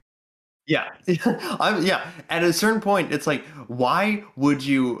fuck? Yeah. At a certain point, it's like, why would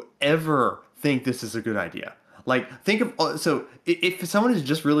you ever think this is a good idea? Like, think of, so if someone is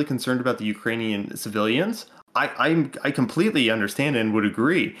just really concerned about the Ukrainian civilians, I completely understand and would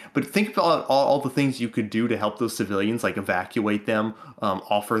agree. But think about all the things you could do to help those civilians, like evacuate them,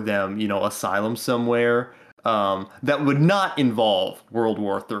 offer them, asylum somewhere. That would not involve World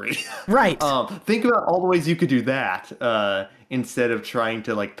War III. Right. Think about all the ways you could do that instead of trying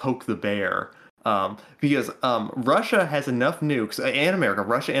to like poke the bear. Because Russia has enough nukes, and America.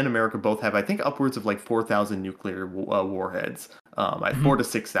 Russia and America both have, I think, upwards of like 4,000 nuclear warheads. 4 to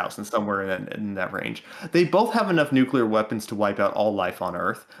 6,000, somewhere in that range. They both have enough nuclear weapons to wipe out all life on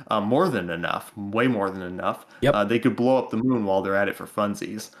Earth. More than enough, way more than enough. Yep. They could blow up the moon while they're at it for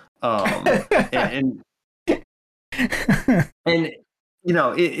funsies. And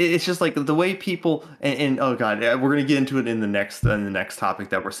it's just like the way people and oh god, we're gonna get into it in the next topic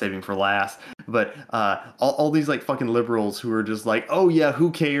that we're saving for last. But all these like fucking liberals who are just like, oh yeah,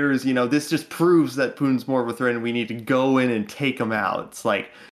 who cares? You know, this just proves that Putin's more of a threat, and we need to go in and take him out. It's like,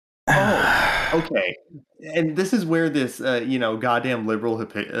 oh, okay. And this is where this, goddamn liberal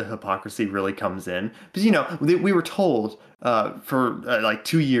hypocrisy really comes in. Because, we were told for like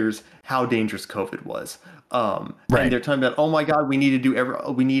 2 years how dangerous COVID was. Right. And they're talking about, oh my God, we need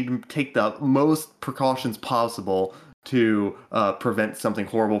to take the most precautions possible to prevent something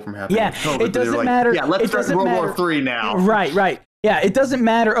horrible from happening. Yeah, COVID. it doesn't matter. Yeah, let's start World War III now. Right. Yeah, it doesn't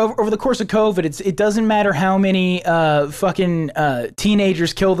matter over the course of COVID. It doesn't matter how many fucking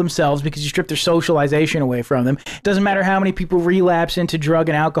teenagers kill themselves because you strip their socialization away from them. It doesn't matter how many people relapse into drug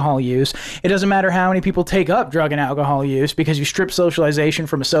and alcohol use. It doesn't matter how many people take up drug and alcohol use because you strip socialization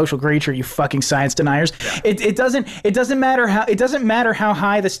from a social creature. You fucking science deniers. Yeah. It doesn't matter how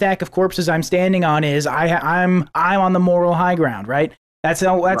high the stack of corpses I'm standing on is. I'm on the moral high ground. Right. That's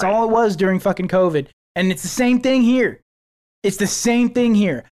all it was during fucking COVID, and it's the same thing here. It's the same thing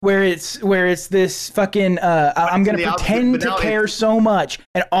here, where it's this fucking I'm gonna pretend to care so much,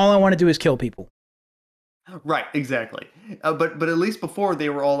 and all I want to do is kill people. Right, exactly. But at least before they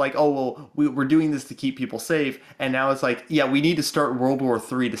were all like, oh well, we're doing this to keep people safe, and now it's like, yeah, we need to start World War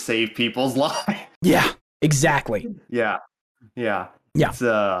III to save people's lives. Yeah, exactly. Yeah. It's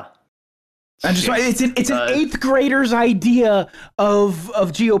it's an eighth grader's idea of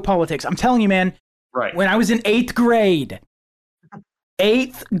geopolitics. I'm telling you, man. Right. When I was in eighth grade,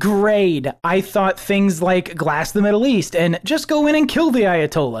 I thought things like glass the Middle East and just go in and kill the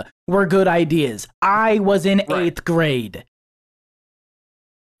Ayatollah were good ideas. I was in eighth grade.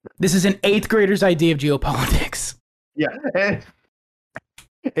 This is an eighth grader's idea of geopolitics. Yeah.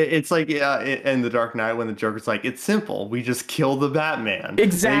 It's like in The Dark Knight when the Joker's like, it's simple. We just kill the Batman.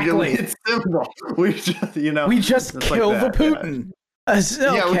 Exactly. It's simple. We just, we just kill the Putin.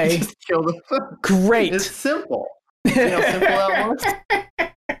 Yeah. Okay. We just kill the Great. It's simple. You know how simple that was?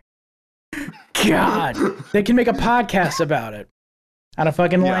 God, they can make a podcast about it out of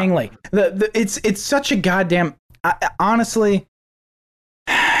fucking Langley. It's such a goddamn. Honestly,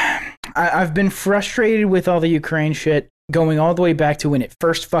 I've been frustrated with all the Ukraine shit going all the way back to when it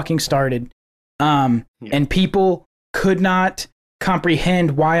first fucking started, and people could not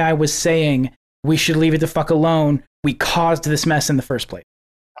comprehend why I was saying we should leave it the fuck alone. We caused this mess in the first place.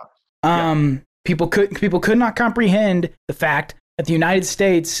 People could not comprehend the fact that the United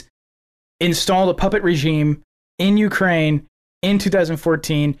States installed a puppet regime in Ukraine in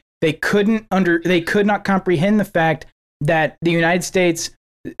 2014. They could not comprehend the fact that the United States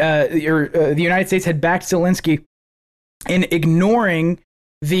the United States had backed Zelensky in ignoring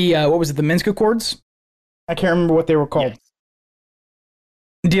the the Minsk Accords? I can't remember what they were called.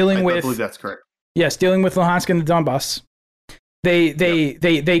 Yes. I believe that's correct. Yes, dealing with Luhansk and the Donbass. They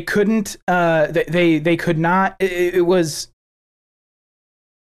couldn't they could not. It was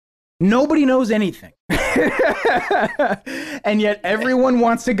nobody knows anything. And yet everyone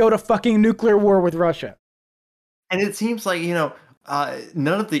wants to go to fucking nuclear war with Russia. And it seems like,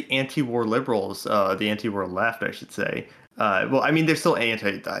 none of the anti-war liberals, the anti-war left, I should say. Well, I mean, they're still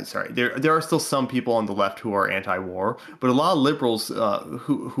there are still some people on the left who are anti-war, but a lot of liberals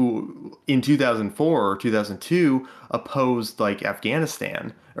who in 2004 or 2002 opposed like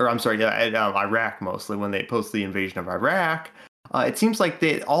Afghanistan, or I'm sorry, Iraq mostly, when they opposed the invasion of Iraq. It seems like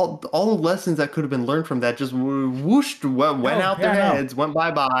all the lessons that could have been learned from that just whooshed, went out their heads, went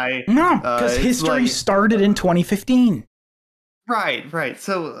bye-bye. No, because history started in 2015. Right.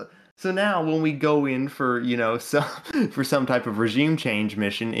 So now when we go in for, for some type of regime change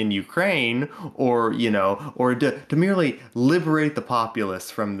mission in Ukraine, or to merely liberate the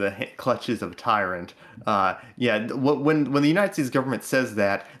populace from the clutches of a tyrant, when the United States government says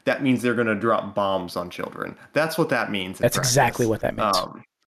that means they're going to drop bombs on children. That's what that means. That's exactly what that means.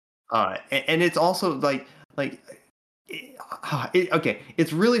 And it's also like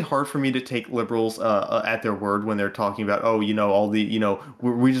it's really hard for me to take liberals at their word when they're talking about, we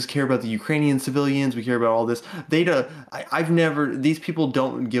just care about the Ukrainian civilians, we care about all this. These people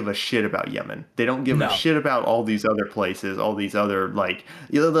don't give a shit about Yemen. They don't give a shit about all these other places, all these other, like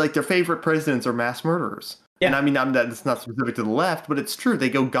their favorite presidents are mass murderers. Yeah. And I mean, that's not specific to the left, but it's true. They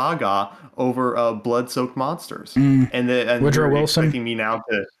go gaga over blood-soaked monsters. And Woodrow Wilson. Expecting me now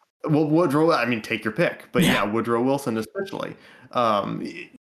to... Well, Woodrow, I mean, take your pick. But Woodrow Wilson especially.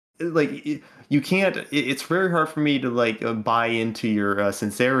 You can't... It's very hard for me to, buy into your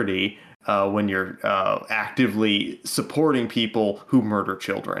sincerity when you're actively supporting people who murder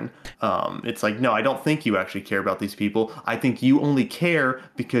children. It's like, no, I don't think you actually care about these people. I think you only care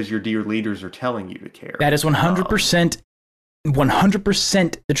because your dear leaders are telling you to care. That is 100%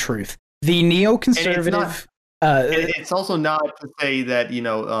 the truth. The neoconservative. It's also not to say that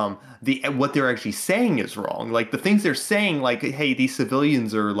what they're actually saying is wrong. Like the things they're saying, like hey, these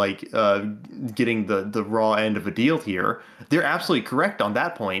civilians are like getting the raw end of a deal here. They're absolutely correct on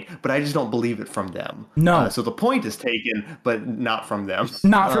that point, but I just don't believe it from them. No. So the point is taken, but not from them.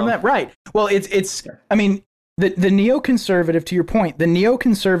 Not from them, right? Well, it's. I mean, the neoconservative. To your point, the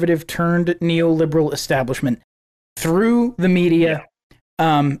neoconservative turned neoliberal establishment through the media. Yeah.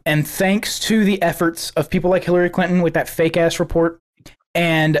 And thanks to the efforts of people like Hillary Clinton with that fake ass report,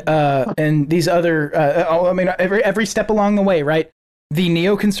 and these other, every step along the way, right? The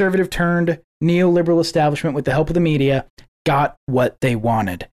neoconservative turned neoliberal establishment with the help of the media got what they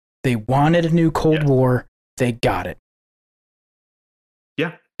wanted. They wanted a new Cold War. They got it.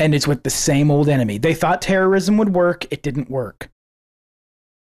 Yeah. And it's with the same old enemy. They thought terrorism would work. It didn't work.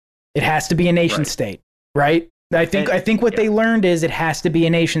 It has to be a nation state, right? I think what they learned is it has to be a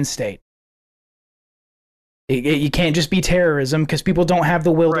nation state. You can't just be terrorism because people don't have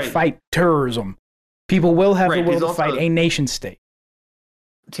the will to fight terrorism. People will have the will to fight a nation state.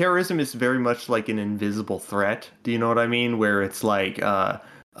 Terrorism is very much like an invisible threat. Do you know what I mean? Where it's like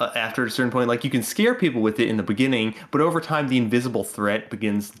after a certain point, like you can scare people with it in the beginning, but over time the invisible threat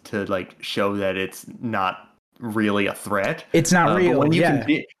begins to like show that it's not really a threat. It's not real.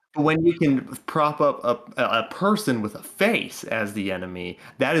 When you can prop up a person with a face as the enemy,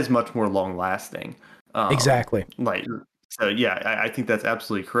 that is much more long lasting. Exactly. I think that's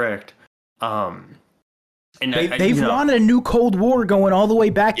absolutely correct. And they've wanted a new Cold War going all the way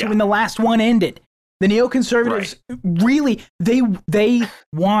back to when the last one ended. The neoconservatives really they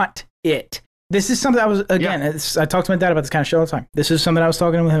want it. This is something I was I talk to my dad about this kind of shit all the time. This is something I was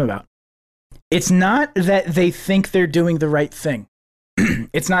talking with him about. It's not that they think they're doing the right thing.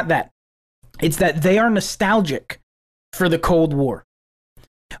 It's not that. It's that they are nostalgic for the Cold War.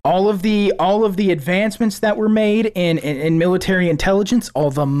 All of the advancements that were made in military intelligence,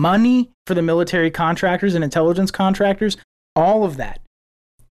 all the money for the military contractors and intelligence contractors, all of that.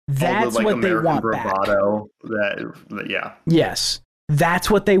 That's what American they want bravado, back. Yes,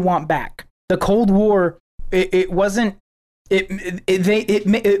 that's what they want back. The Cold War, it wasn't. They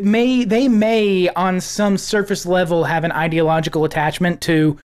may on some surface level have an ideological attachment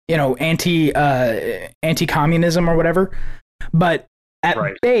to anti-communism or whatever, but at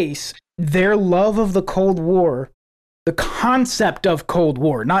base their love of the Cold War, the concept of Cold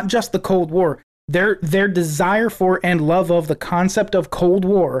War, not just the Cold War, their desire for and love of the concept of Cold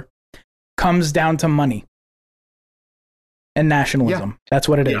War comes down to money and nationalism. That's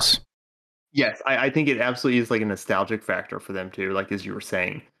what it is. Yes, I think it absolutely is like a nostalgic factor for them too, like as you were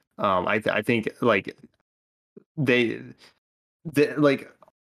saying. I think like they like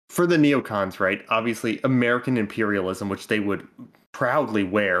for the neocons, right? Obviously, American imperialism, which they would proudly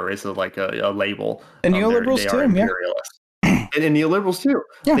wear, is a label. And neoliberals too, and neoliberals too.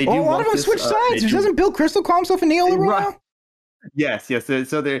 Yeah, a lot of them switch sides. Doesn't Bill Kristol call himself a neoliberal now? Yes. So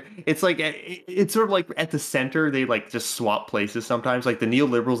it's like it's sort of like at the center. They like just swap places sometimes. Like the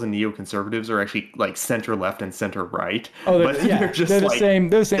neoliberals and neoconservatives are actually like center left and center right. Oh, they're the same.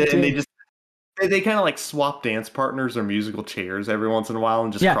 They're the same. And they kind of like swap dance partners or musical chairs every once in a while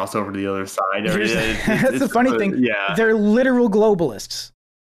and just cross over to the other side. That's the funny thing. Yeah, they're literal globalists.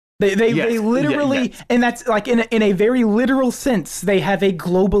 They literally, and that's like in a very literal sense, they have a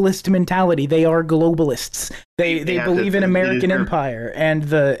globalist mentality. They are globalists. They believe in American empire, and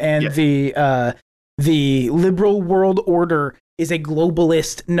the liberal world order is a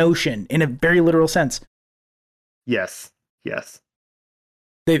globalist notion in a very literal sense. Yes.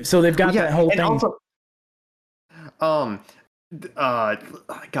 They've got that whole thing. Also, God,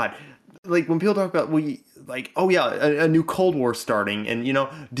 like when people talk about a new Cold War starting, and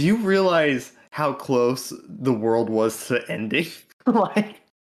do you realize how close the world was to ending?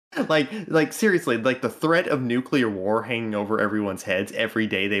 like seriously, like the threat of nuclear war hanging over everyone's heads every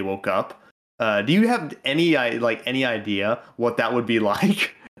day they woke up. Do you have any idea what that would be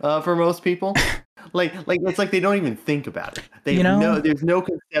like for most people? Like it's like they don't even think about it. There's no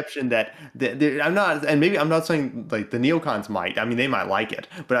conception that I'm not saying like the neocons might. I mean, they might like it,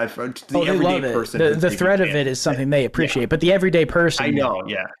 but the everyday person, the threat of it is something they appreciate. But the everyday person, I know,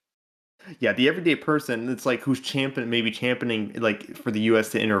 the everyday person, it's like who's championing like for the U.S.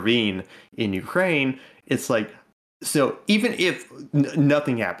 to intervene in Ukraine. It's like, so even if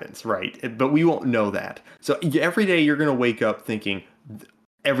nothing happens, right? But we won't know that. So every day you're gonna wake up thinking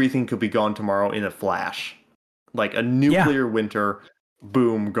everything could be gone tomorrow in a flash, like a nuclear winter,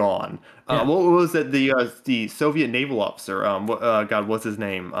 boom, gone. What was it? The Soviet naval officer, what's his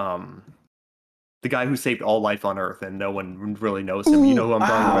name? The guy who saved all life on Earth and no one really knows him. You know who I'm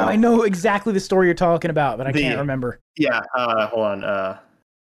talking about? I know exactly the story you're talking about, but I can't remember. Yeah, hold on.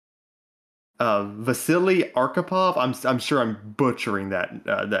 Vasily Arkhipov. I'm sure I'm butchering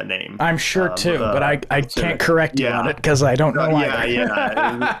that name. I'm sure too, but I can't correct you on it because I don't know either.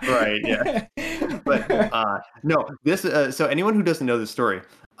 Yeah, right, yeah. But no, this. So anyone who doesn't know this story,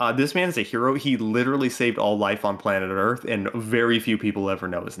 this man is a hero. He literally saved all life on planet Earth, and very few people ever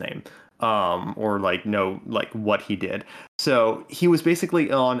know his name, or like know like what he did. So he was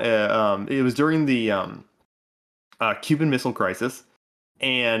basically on. It was during the Cuban Missile Crisis.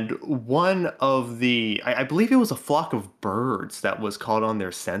 And one of the, I believe it was a flock of birds that was caught on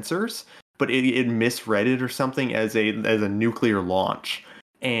their sensors, but it misread it or something as a nuclear launch.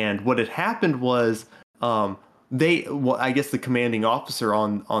 And what had happened was, I guess the commanding officer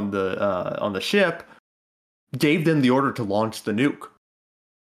on the ship gave them the order to launch the nuke.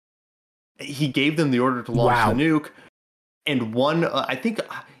 He gave them the order to launch the nuke, and one, I think,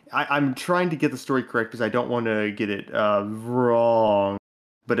 I'm trying to get the story correct because I don't want to get it wrong.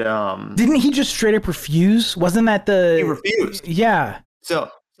 But didn't he just straight up refuse? Wasn't that he refused? Yeah. So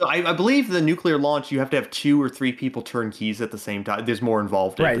I believe the nuclear launch, you have to have 2 or 3 people turn keys at the same time. There's more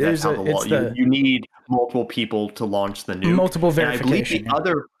involved in it. Right. That's how the law. You need multiple people to launch the nuke. Multiple verification.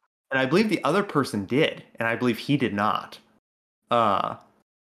 And I believe the other person did, and I believe he did not.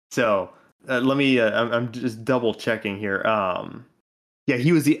 So let me. I'm just double checking here. Yeah,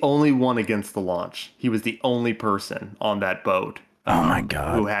 he was the only one against the launch. He was the only person on that boat. Oh my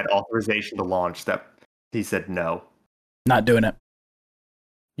God. Who had authorization to launch that he said no. Not doing it.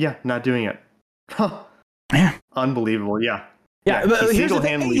 Yeah, not doing it. Huh. Yeah. Unbelievable, yeah. Yeah, but he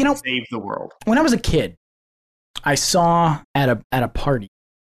single-handedly saved the world. When I was a kid, I saw at a party,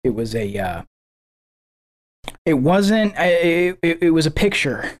 it was a it was a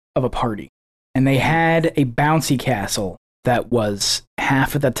picture of a party, and they had a bouncy castle that was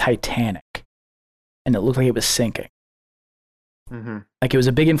half of the Titanic, and it looked like it was sinking. Mm-hmm. Like it was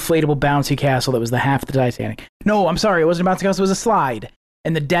a big inflatable bouncy castle that was the half of the Titanic. No, I'm sorry, it wasn't a bouncy castle, it was a slide.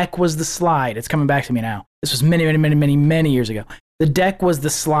 And the deck was the slide. It's coming back to me now. This was many years ago. The deck was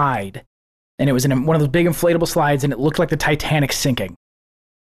the slide. And it was in one of those big inflatable slides, and it looked like the Titanic sinking.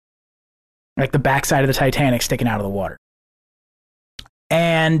 Like the backside of the Titanic sticking out of the water.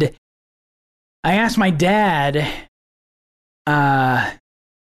 And I asked my dad, how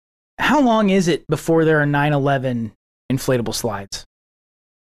long is it before there are 9/11 inflatable slides?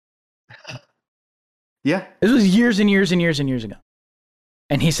 Yeah. This was years and years and years and years ago.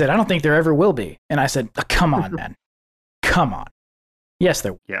 And he said, I don't think there ever will be. And I said, oh, come on, man. Come on. Yes,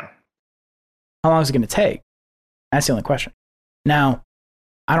 there will. Yeah. How long is it going to take? That's the only question. Now,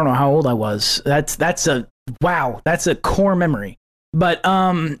 I don't know how old I was. That's a core memory. But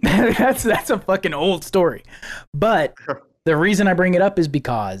that's a fucking old story. But the reason I bring it up is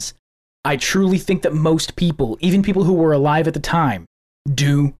because I truly think that most people, even people who were alive at the time,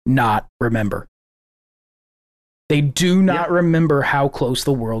 do not remember. They do not remember how close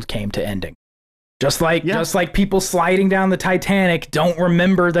the world came to ending. Just like people sliding down the Titanic don't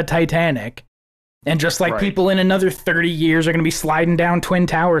remember the Titanic. And just like people in another 30 years are going to be sliding down Twin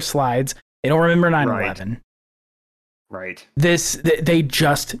Tower slides, they don't remember 9/11. Right. They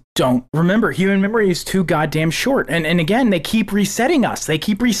just don't remember. Human memory is too goddamn short. And again, they keep resetting us. They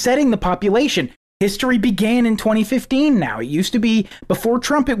keep resetting the population. History began in 2015 now. It used to be before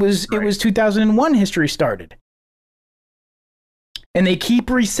Trump, it was 2001 history started. And they keep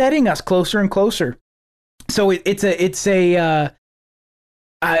resetting us closer and closer. So I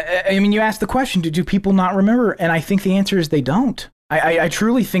mean, you asked the question, do people not remember? And I think the answer is they don't. I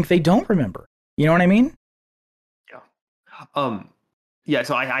truly think they don't remember. You know what I mean? Yeah.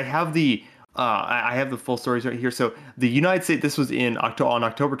 So I have the full stories right here. So the United States, this was on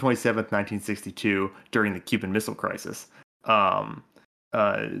October 27th, 1962, during the Cuban Missile Crisis.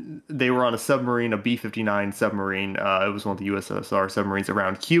 They were on a submarine, a B-59 submarine. It was one of the USSR submarines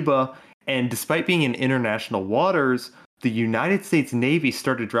around Cuba. And despite being in international waters, the United States Navy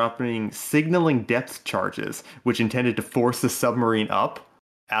started dropping signaling depth charges, which intended to force the submarine up.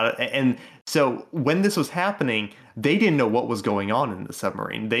 And so when this was happening, they didn't know what was going on in the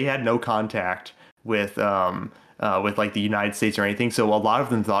submarine. They had no contact with like the United States or anything. So a lot of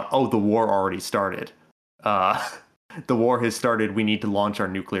them thought, oh, the war already started. The war has started. We need to launch our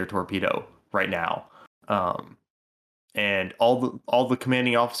nuclear torpedo right now. And all the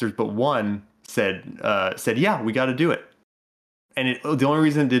commanding officers but one said, yeah, we got to do it. And the only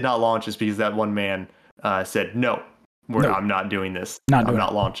reason it did not launch is because that one man said, no, I'm not doing this. I'm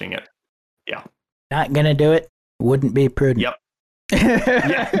not launching it. Yeah. Not going to do it. Wouldn't be prudent. Yep.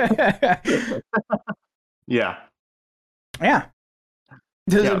 Yeah. Yeah. Yeah.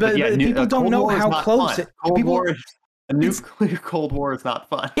 But people don't know how close it. A nuclear Cold War is not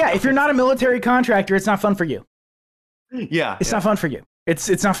fun. Yeah, if you're not a military contractor, it's not fun for you. Yeah, it's not fun for you.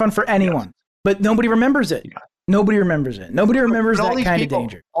 It's not fun for anyone. Yes. But nobody remembers it. Yeah. Nobody remembers it. Nobody remembers that kind of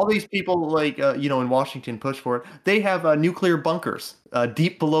danger. All these people, like in Washington, push for it. They have nuclear bunkers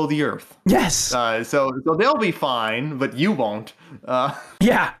deep below the earth. Yes. So they'll be fine, but you won't.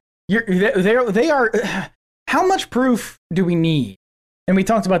 Yeah, they are. How much proof do we need? And we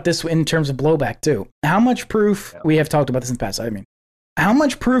talked about this in terms of blowback too. How much proof, we have talked about this in the past, I mean, how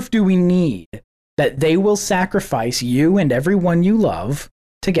much proof do we need that they will sacrifice you and everyone you love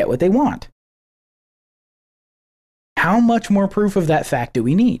to get what they want? How much more proof of that fact do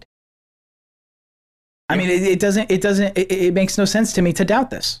we need? I mean, it makes no sense to me to doubt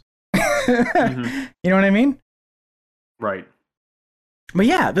this. Mm-hmm. You know what I mean? Right. But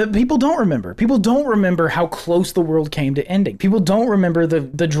yeah, people don't remember. People don't remember how close the world came to ending. People don't remember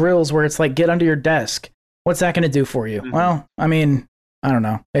the drills where it's like, get under your desk. What's that going to do for you? Mm-hmm. Well, I mean, I don't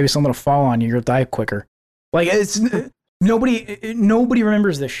know. Maybe something will fall on you. You'll die quicker. Like nobody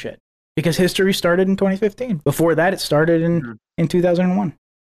remembers this shit because history started in 2015. Before that, it started in 2001.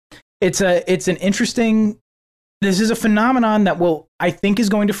 It's an interesting. This is a phenomenon that I think is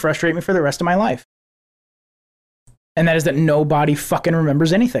going to frustrate me for the rest of my life. And that is that nobody fucking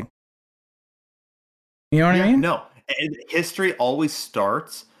remembers anything. You know what I mean? No. History always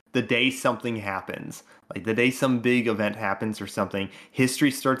starts the day something happens. Like the day some big event happens or something.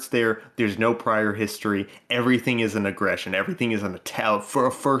 History starts there. There's no prior history. Everything is an aggression. Everything is an attack for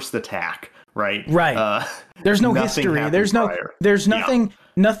a first attack. Right? Right. There's no history. There's nothing. Yeah.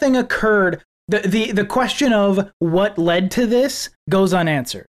 Nothing occurred. The question of what led to this goes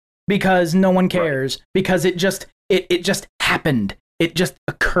unanswered because no one cares. Right. Because it just happened. It just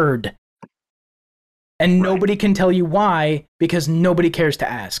occurred. And nobody can tell you why because nobody cares to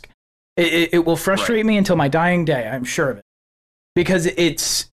ask. It will frustrate me until my dying day, I'm sure of it. Because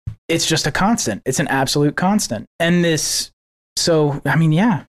it's just a constant. It's an absolute constant. And it's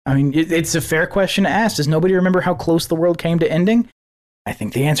a fair question to ask. Does nobody remember how close the world came to ending? I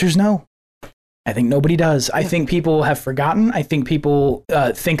think the answer is no. I think nobody does. I think people have forgotten. I think people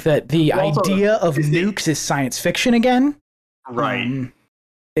think that the idea of nukes is science fiction again. Right.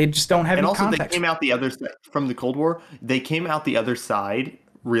 They just don't have any context. And also they came out the other side from the Cold War. They came out the other side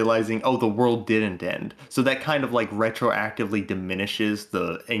realizing, the world didn't end. So that kind of like retroactively diminishes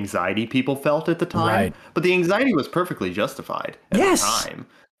the anxiety people felt at the time. Right. But the anxiety was perfectly justified at the time.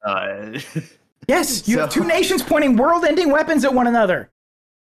 Yes, you have two nations pointing world-ending weapons at one another.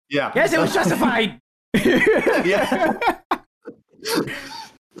 Yeah. Yes, it was justified. Yeah.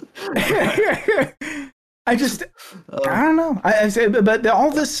 I don't know. But all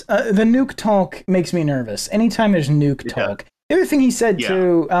this, the nuke talk makes me nervous. Anytime there's nuke talk. The other thing he said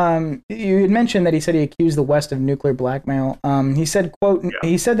too, you had mentioned that he said he accused the West of nuclear blackmail. He said, quote,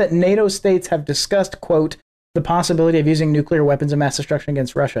 he said that NATO states have discussed, quote, the possibility of using nuclear weapons of mass destruction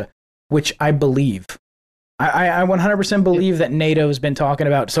against Russia, which I believe. I 100% believe that NATO's been talking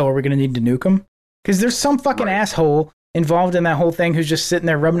about, so are we going to need to nuke them? Because there's some fucking asshole involved in that whole thing who's just sitting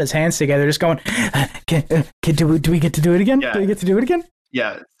there rubbing his hands together, just going, do we get to do it again? Yeah. Do we get to do it again?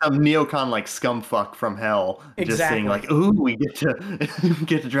 Yeah, some neocon like scumfuck from hell, just saying like, "Ooh, we get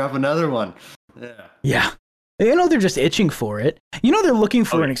to drop another one." Yeah. You know they're just itching for it. You know they're looking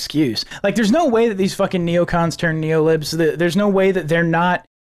for an excuse. Like there's no way that these fucking neocons turn neolibs. There's no way that they're not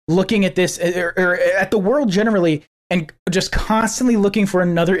looking at this or at the world generally and just constantly looking for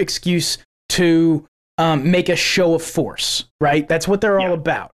another excuse to make a show of force. Right? That's what they're all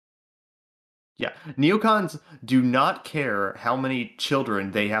about. Yeah, neocons do not care how many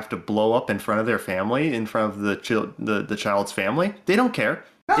children they have to blow up in front of their family, in front of the child's family. They don't care.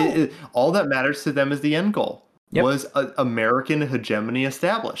 No. All that matters to them is the end goal. Yep. Was American hegemony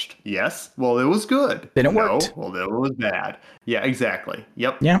established? Yes. Well, it was good. Then it worked. Well, it was bad. Yeah, exactly.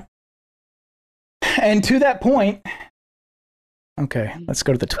 Yep. Yeah. And to that point, okay, let's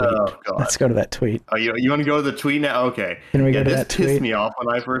go to the tweet. Oh, God. Let's go to that tweet. Oh, you want to go to the tweet now? Okay. Can we go to that tweet? This pissed me off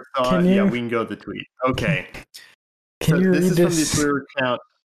when I first saw it. Yeah, we can go to the tweet. Okay. This is from the Twitter account.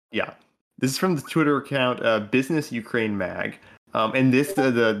 Yeah. This is from the Twitter account, Business Ukraine Mag. And this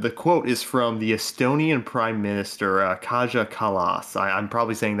the quote is from the Estonian Prime Minister, Kaja Kallas. I'm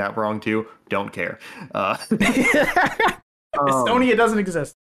probably saying that wrong, too. Don't care. Estonia doesn't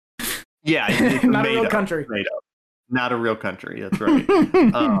exist. Yeah. It's not a real country. Made up. Not a real country. That's right.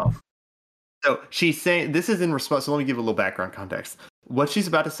 So she's saying this is in response. So let me give a little background context. What she's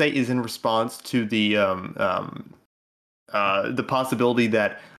about to say is in response to the the possibility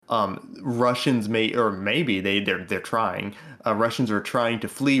that Russians they're trying. Russians are trying to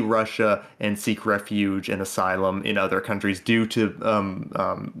flee Russia and seek refuge and asylum in other countries due to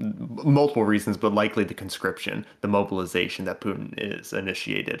multiple reasons, but likely the conscription, the mobilization that Putin is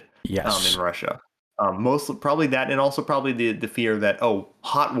initiated in Russia. Mostly probably that, and also probably the fear that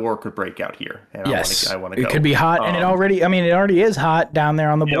hot war could break out here. And I want to go. It could be hot, and it already is hot down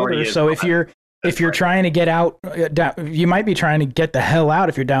there on the border. So if you're trying to get out, you might be trying to get the hell out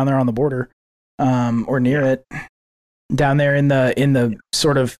if you're down there on the border, or near it, down there in the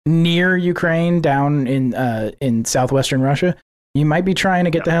sort of near Ukraine, down in southwestern Russia. You might be trying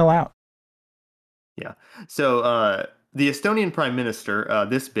to get the hell out. Yeah. So the Estonian Prime Minister,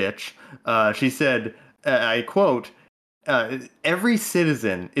 this bitch, she said, I quote, "Every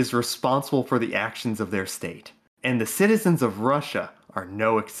citizen is responsible for the actions of their state, and the citizens of Russia are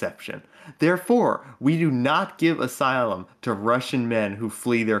no exception. Therefore, we do not give asylum to Russian men who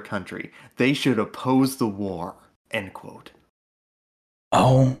flee their country. They should oppose the war." End quote.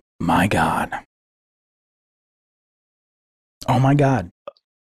 Oh my God. Oh my God.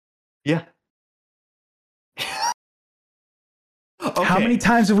 Yeah. Okay. How many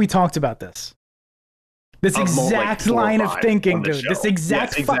times have we talked about this? This exact line of thinking, dude. This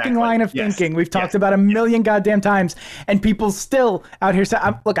exact fucking line of thinking. We've talked about a million goddamn times, and people still out here say,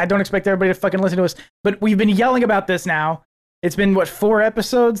 look, I don't expect everybody to fucking listen to us, but we've been yelling about this now. It's been, 4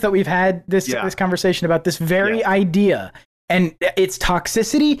 episodes that we've had this conversation about this very idea, and its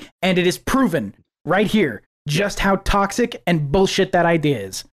toxicity, and it is proven right here just how toxic and bullshit that idea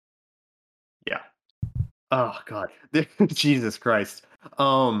is. Yeah. Oh, God. Jesus Christ.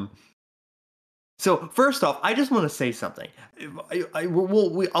 So first off, I just want to say something.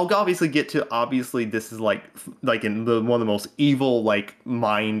 I'll obviously get to, this is like in one of the most evil, like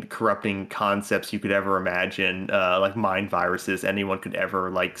mind corrupting concepts you could ever imagine, like mind viruses anyone could ever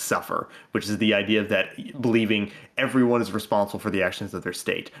like suffer, which is the idea that believing everyone is responsible for the actions of their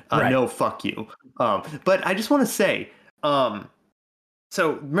state. No, fuck you. But I just want to say,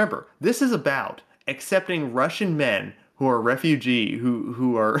 so remember, this is about accepting Russian men who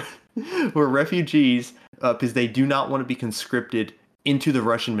are who are refugees because they do not want to be conscripted into the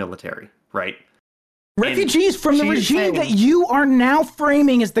Russian military, right? Refugees from the regime that you are now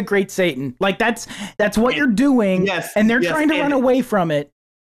framing as the Great Satan. Like that's what you're doing, and they're trying to run away from it.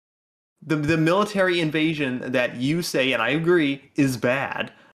 The military invasion that you say, and I agree, is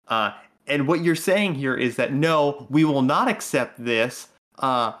bad. And what you're saying here is that no, we will not accept this.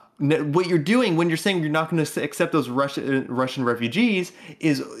 What you're doing when you're saying you're not going to accept those Russian refugees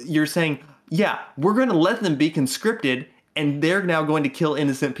is you're saying, yeah, we're going to let them be conscripted, and they're now going to kill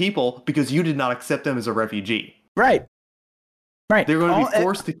innocent people because you did not accept them as a refugee. Right. They're going to be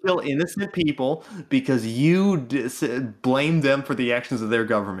forced to kill innocent people because you blame them for the actions of their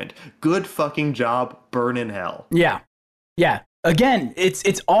government. Good fucking job. Burn in hell. Yeah. Again,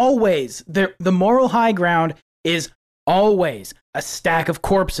 it's always the moral high ground is always a stack of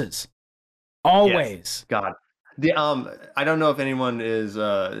corpses. Always. Yes, God. I don't know if anyone is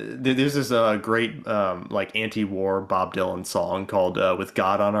there's this great like anti-war Bob Dylan song called "With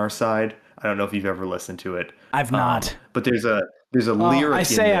God on Our Side." I don't know if you've ever listened to it. I've not. But there's a lyric. I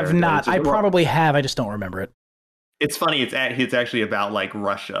say I've not. I probably have. I just don't remember it. It's funny. It's actually about like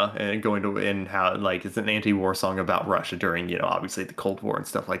Russia and how like it's an anti-war song about Russia during obviously the Cold War and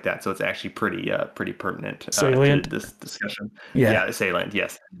stuff like that. So it's actually pretty pertinent to this discussion. Yeah, salient.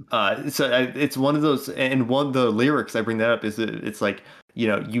 Yes. So it's one of those, and one of the lyrics I bring that up is it's like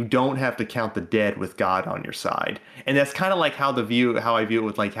you don't have to count the dead with God on your side, and that's kind of like how I view it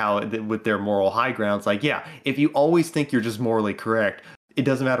with like how with their moral high grounds. Like if you always think you're just morally correct, it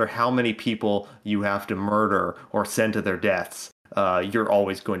doesn't matter how many people you have to murder or send to their deaths. You're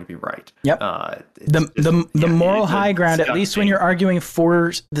always going to be right. Yep. The moral high ground, at least when you're arguing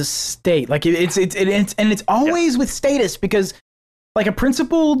for the state, like it's always with status, because like a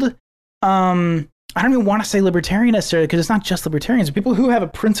principled, I don't even want to say libertarian necessarily, because it's not just libertarians. People who have a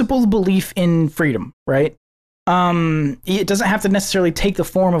principled belief in freedom, right? It doesn't have to necessarily take the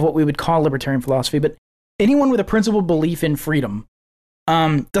form of what we would call libertarian philosophy, but anyone with a principled belief in freedom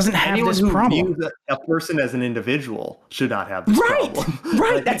doesn't have this problem. Anyone who views a person as an individual should not have this problem.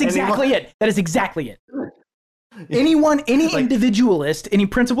 Right. That's exactly it. That is exactly it. Any individualist, any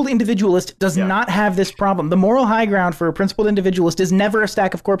principled individualist does not have this problem. The moral high ground for a principled individualist is never a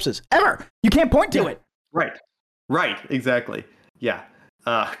stack of corpses. Ever. You can't point to it. Right. Exactly. Yeah.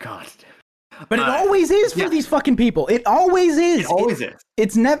 God. But it always is for these fucking people. It always is. It always is.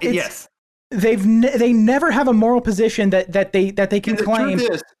 It's never. Yes. They never have a moral position that they can claim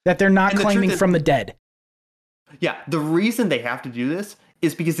that they're not claiming from the dead. Yeah, the reason they have to do this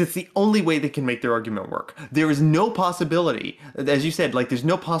is because it's the only way they can make their argument work. There is no possibility, as you said, like there's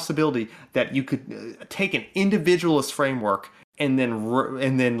no possibility that you could take an individualist framework and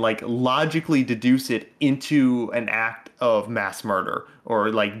then like logically deduce it into an act of mass murder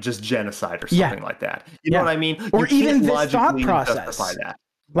or like just genocide or something like that. You know what I mean? Or you even can't this thought logically process. justify that.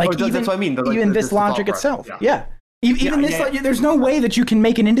 Like even, that's what I mean. Like, even this logic itself. Yeah. Even this, there's no way that you can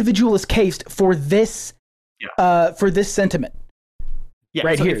make an individualist case for this, for this sentiment. Yeah,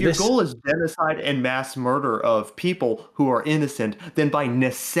 right so here. If your goal is genocide and mass murder of people who are innocent, then by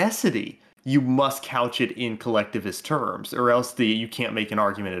necessity you must couch it in collectivist terms, or else you can't make an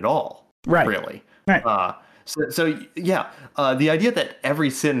argument at all. Right. Really. Right. The idea that every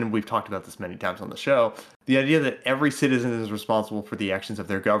citizen, we've talked about this many times on the show, the idea that every citizen is responsible for the actions of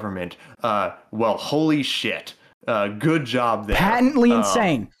their government, well, holy shit. Good job there. Patently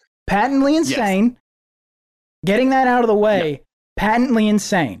insane. Patently insane. Yes. Getting that out of the way, patently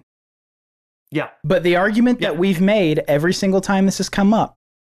insane. Yeah. But the argument that we've made every single time this has come up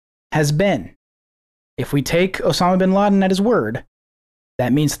has been, if we take Osama bin Laden at his word,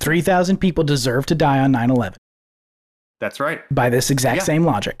 that means 3,000 people deserve to die on 9/11. That's right. By this exact same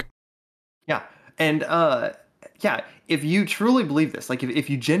logic. Yeah. And if you truly believe this, like if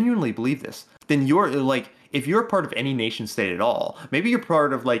you genuinely believe this, then you're like, if you're a part of any nation state at all, maybe you're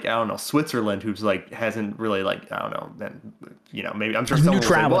part of like, I don't know, Switzerland, who's like, hasn't really like, I don't know, then, you know, maybe I'm sure someone will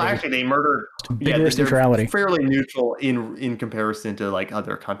say, well, actually they murdered, vigorous neutrality. Fairly neutral in comparison to like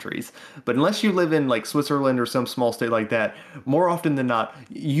other countries. But unless you live in like Switzerland or some small state like that, more often than not,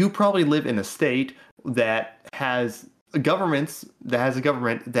 you probably live in a state that has a government that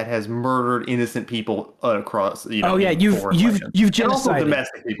has murdered innocent people across. You know, you've genocided. And also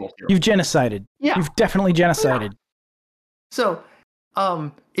domestic people too. You've genocided. Yeah, you've definitely genocided. Yeah. So,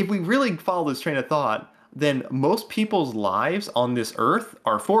 if we really follow this train of thought, then most people's lives on this earth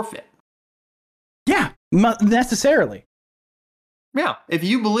are forfeit. Yeah, necessarily. Yeah, if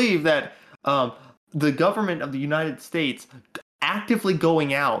you believe that the government of the United States actively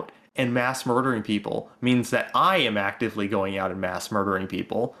going out and mass murdering people means that I am actively going out and mass murdering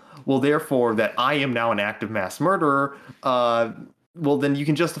people, well, therefore, that I am now an active mass murderer, well, then you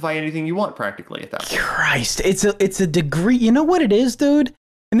can justify anything you want practically at that point. Christ, it's a degree. You know what it is, dude?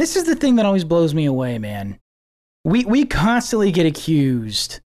 And this is the thing that always blows me away, man. We constantly get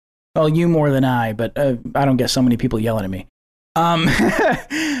accused. Well, you more than I, but I don't get so many people yelling at me.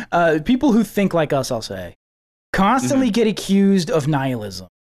 People who think like us, I'll say, constantly get accused of nihilism.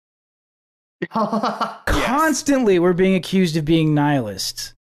 Constantly we're being accused of being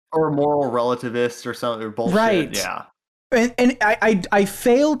nihilists or moral relativists or something, or bullshit. Right. Yeah. And I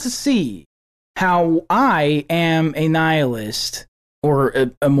fail to see how I am a nihilist or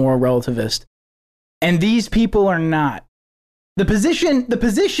a moral relativist and these people are not. The position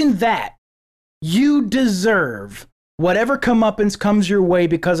that you deserve whatever comeuppance comes your way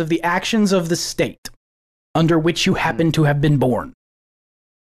because of the actions of the state under which you happen to have been born.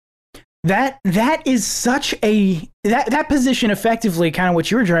 That is such that position effectively, kind of what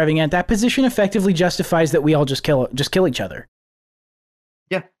you were driving at, that position effectively justifies that we all just kill each other.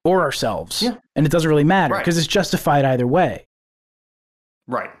 Yeah. Or ourselves. Yeah. And it doesn't really matter because it's justified either way.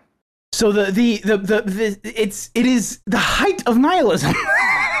 Right. So it is the height of nihilism.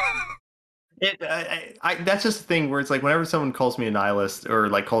 That's just the thing where it's like whenever someone calls me a nihilist or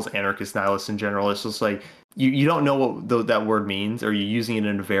like calls anarchist nihilist in general, it's just like you don't know what that word means, or you're using it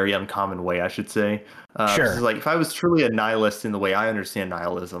in a very uncommon way, I should say. Sure. Like if I was truly a nihilist in the way I understand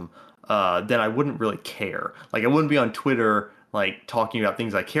nihilism, then I wouldn't really care. Like I wouldn't be on Twitter like talking about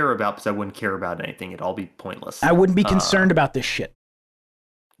things I care about because I wouldn't care about anything. It'd all be pointless. I wouldn't be concerned about this shit.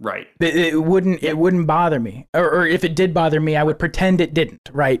 Right. It wouldn't bother me. Or if it did bother me, I would pretend it didn't,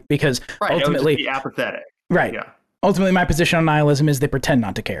 right? Because ultimately, it would just be apathetic. Right. Yeah. Ultimately, my position on nihilism is they pretend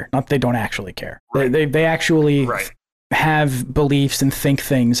not to care. Not they don't actually care. Right. They actually have beliefs and think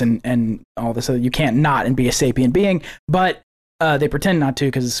things and all this. So you can't not and be a sapient being, but they pretend not to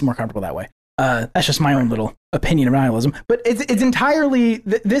because it's more comfortable that way. That's just my own little opinion of nihilism. But it's entirely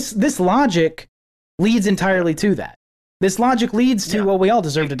this logic leads entirely to that. This logic leads to, well, we all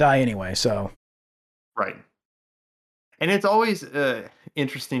deserve to die anyway, so. Right. And it's always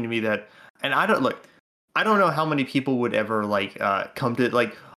interesting to me that, and I don't know how many people would ever come to,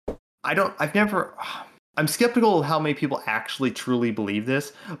 like, I'm skeptical of how many people actually truly believe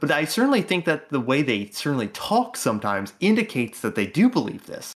this, but I certainly think that the way they certainly talk sometimes indicates that they do believe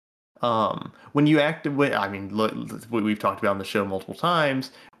this. When you look, we've talked about on the show multiple times,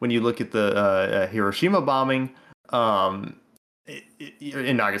 when you look at the Hiroshima bombing, in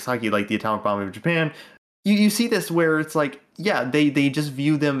Nagasaki, like the atomic bombing of Japan, you see this where it's like, yeah, they just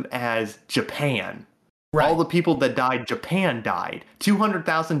view them as Japan. Right. All the people that died, Japan died.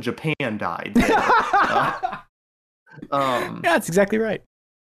 200,000 Japan died. Yeah, that's exactly right.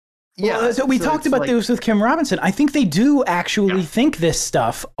 Yeah. Well, so we talked about this with Kim Robinson. I think they do actually think this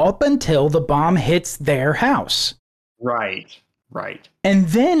stuff up until the bomb hits their house. Right. And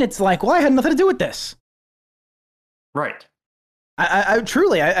then it's like, well, I had nothing to do with this. Right. I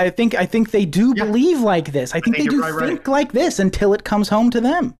truly think they do believe like this. I think they do think like this until it comes home to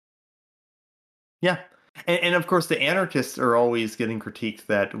them. Yeah. And of course, the anarchists are always getting critiqued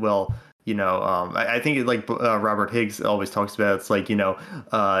that, well, I think like Robert Higgs always talks about, it's like,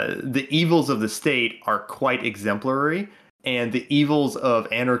 the evils of the state are quite exemplary and the evils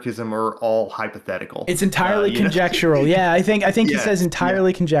of anarchism are all hypothetical. It's entirely conjectural. Yeah, I think he says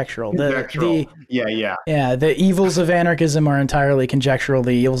entirely conjectural. The evils of anarchism are entirely conjectural.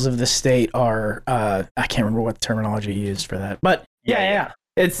 The evils of the state are I can't remember what terminology he used for that. But yeah.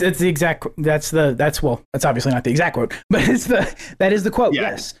 It's the exact that's obviously not the exact quote, but that is the quote.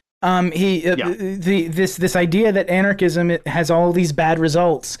 Yeah. Yes. This idea that anarchism has all these bad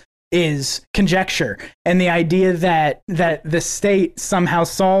results is conjecture, and the idea that the state somehow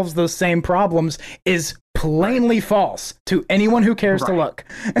solves those same problems is plainly false to anyone who cares to look.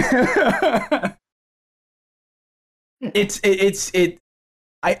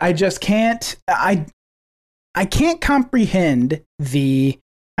 I just can't. I can't comprehend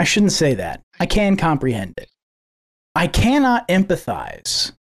I shouldn't say that. I can comprehend it. I cannot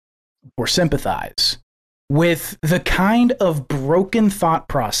empathize or sympathize with the kind of broken thought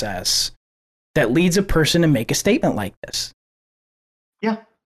process that leads a person to make a statement like this. Yeah.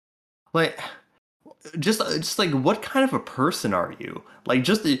 Like, just like, what kind of a person are you? Like,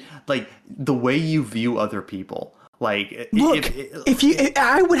 just like the way you view other people. Like, look,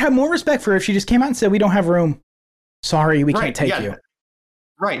 I would have more respect for her if she just came out and said, "We don't have room. Sorry, we can't take you."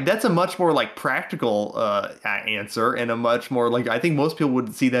 Right. That's a much more like practical answer, and a much more like, I think most people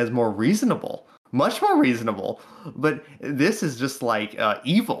would see that as more reasonable. Much more reasonable. But this is just like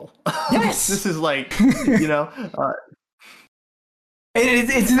evil. Yes. This is like,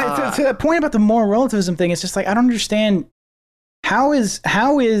 it's to the point about the moral relativism thing. It's just like, I don't understand how is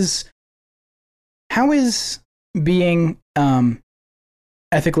being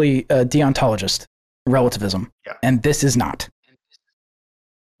ethically deontologist relativism, and this is not.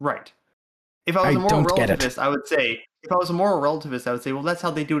 Right. If I was a moral relativist, I would say, well, that's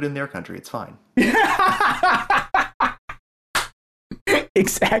how they do it in their country. It's fine.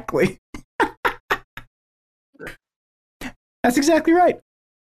 Exactly. That's exactly right.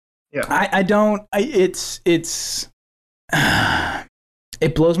 Yeah.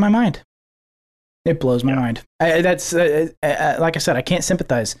 It blows my mind. It blows my mind. That's like I said, I can't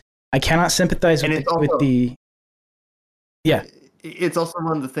sympathize. I cannot sympathize with the. Yeah. It's also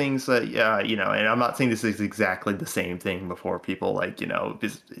one of the things that, and I'm not saying this is exactly the same thing before people it's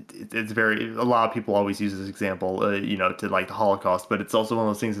a lot of people always use this example, to like the Holocaust, but it's also one of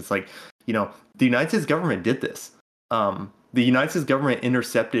those things. It's like, the United States government did this. The United States government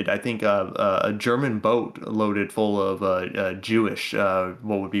intercepted, I think, a German boat loaded full of Jewish,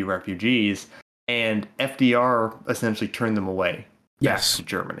 what would be refugees, and FDR essentially turned them away. Yes. Back to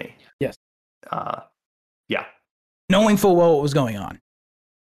Germany. Yes. Yeah. Knowing full well what was going on.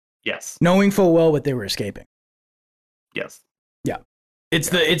 Yes. Knowing full well what they were escaping. Yes. Yeah.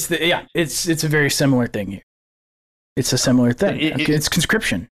 It's a very similar thing here. It's a similar thing. It's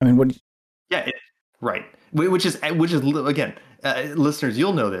conscription. I mean, what? Yeah. Right. Which is again, listeners,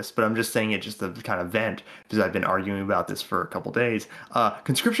 you'll know this, but I'm just saying it just to kind of vent because I've been arguing about this for a couple days.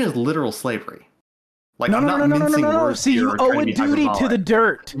 Conscription is literal slavery. Like, no. See, you owe a duty to the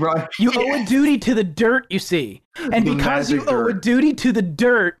dirt. Right. You owe a duty to the dirt, you see. And because you owe a duty to the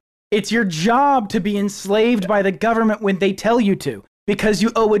dirt, it's your job to be enslaved by the government when they tell you to. Because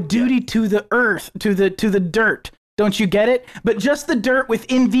you owe a duty to the earth, to the dirt. Don't you get it? But just the dirt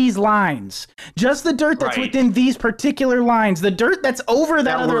within these lines. Just the dirt that's within these particular lines. The dirt that's over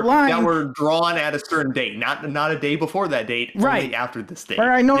that other line. That were drawn at a certain date, not a day before that date, only after this date. All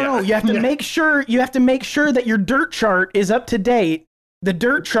right, no. You have to make sure that your dirt chart is up to date. The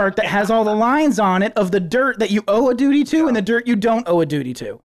dirt chart that has all the lines on it of the dirt that you owe a duty to and the dirt you don't owe a duty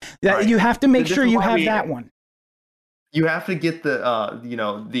to. You have to make sure you have that one. You have to get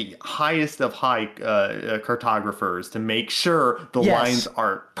the highest of high cartographers to make sure the lines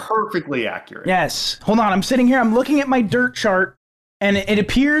are perfectly accurate. Yes. Hold on. I'm sitting here. I'm looking at my dirt chart, and it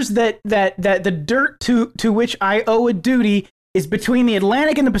appears that the dirt to which I owe a duty is between the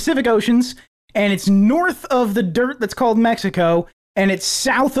Atlantic and the Pacific Oceans, and it's north of the dirt that's called Mexico, and it's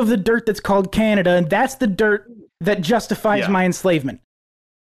south of the dirt that's called Canada, and that's the dirt that justifies my enslavement.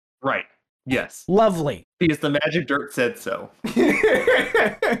 Right. Yes. Lovely. Because the magic dirt said so.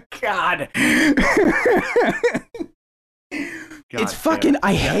 God. It's fucking,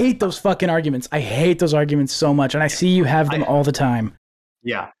 I hate those fucking arguments. I hate those arguments so much, and I see you have them all the time.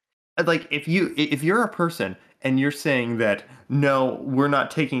 Yeah. Like, if you're a person and you're saying that, no, we're not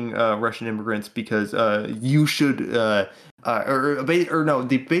taking Russian immigrants because you should, or no,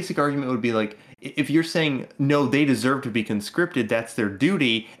 the basic argument would be like, if you're saying, no, they deserve to be conscripted, that's their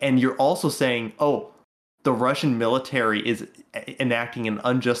duty, and you're also saying, oh, the Russian military is enacting an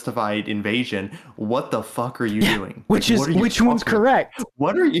unjustified invasion, what the fuck are you doing? Which one's correct?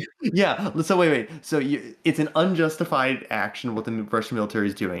 What are you? Yeah. So wait. So it's an unjustified action what the Russian military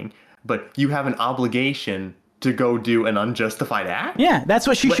is doing, but you have an obligation to go do an unjustified act? Yeah, that's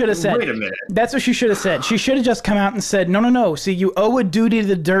what she should have said. Wait a minute. That's what she should have said. She should have just come out and said, no. See, you owe a duty to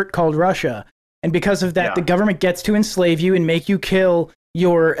the dirt called Russia. And because of that, the government gets to enslave you and make you kill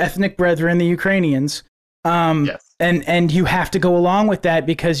your ethnic brethren, the Ukrainians. Yes. And you have to go along with that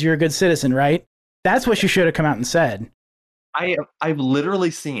because you're a good citizen, right? That's what she should have come out and said. I've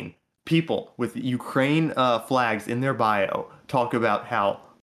literally seen people with Ukraine flags in their bio talk about how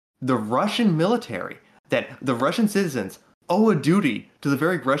the Russian military, that the Russian citizens owe a duty to the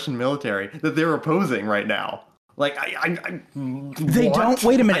very Russian military that they're opposing right now. Like, they don't.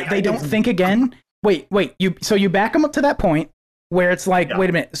 Wait a minute. They don't think again. Wait. You back them up to that point where it's like, wait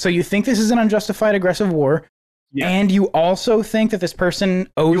a minute. So you think this is an unjustified aggressive war, and you also think that this person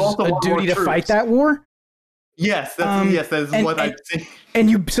owes a duty to fight that war? Yes. That is what I think.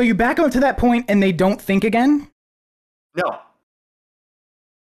 And you back them up to that point, and they don't think again? No.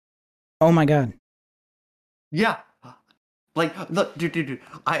 Oh my God. Yeah. Like, look, dude.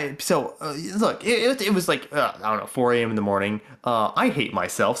 Look, it was like, I don't know, 4 a.m. in the morning. I hate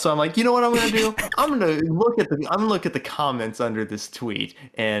myself, so I'm like, you know what I'm gonna do? I'm gonna look at the comments under this tweet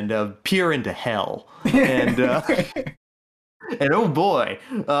and peer into hell. And and oh boy,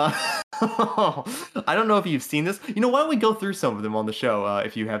 I don't know if you've seen this. You know, why don't we go through some of them on the show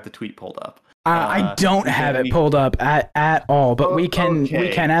if you have the tweet pulled up? I don't have it pulled up at all, but we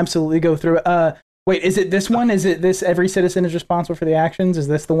can absolutely go through it. Wait, is it this one? Is it this? Every citizen is responsible for the actions. Is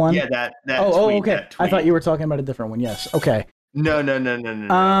this the one? Yeah, that. Oh, tweet, okay. That tweet. I thought you were talking about a different one. Yes. Okay. No.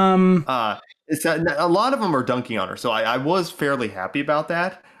 It's a lot of them are dunking on her, so I was fairly happy about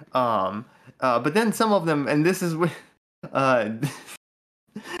that. But then some of them, and this is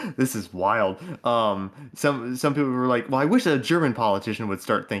this is wild. Some people were like, "Well, I wish a German politician would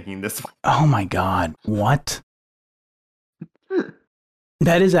start thinking this way." Oh my God! What?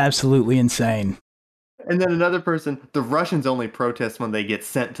 That is absolutely insane. And then another person, the Russians only protest when they get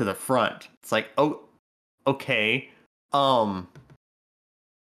sent to the front. It's like, oh, okay.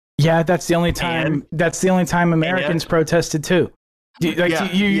 Yeah, that's the only time. That's the only time Americans protested too. You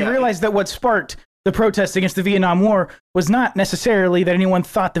realize that what sparked the protest against the Vietnam War was not necessarily that anyone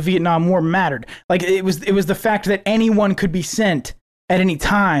thought the Vietnam War mattered. Like it was the fact that anyone could be sent at any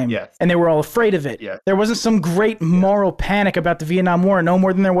time, and they were all afraid of it. Yes. There wasn't some great moral panic about the Vietnam War, no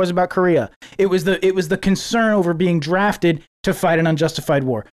more than there was about Korea. It was the concern over being drafted to fight an unjustified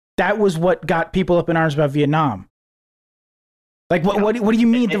war. That was what got people up in arms about Vietnam. Like, what do you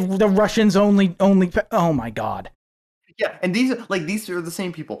mean the Russians only? Oh my God. Yeah, and these are the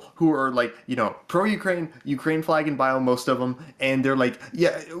same people who are like, you know, pro-Ukraine flag and bio, most of them, and they're like,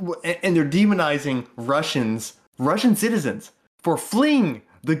 and they're demonizing Russian citizens for fleeing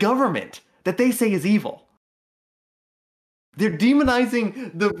the government that they say is evil. They're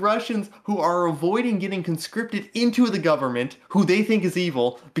demonizing the Russians who are avoiding getting conscripted into the government, who they think is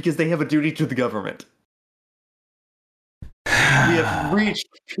evil, because they have a duty to the government. We have reached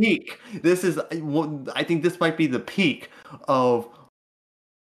peak. I think this might be the peak of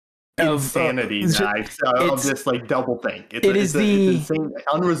insanity of this like doublethink. It's the insane,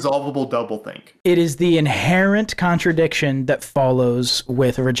 unresolvable doublethink. It is the inherent contradiction that follows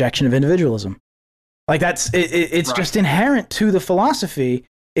with a rejection of individualism. Like it's just inherent to the philosophy.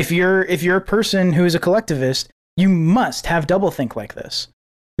 If you're a person who is a collectivist, you must have doublethink like this,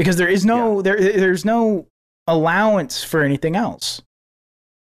 because there is no there's no allowance for anything else.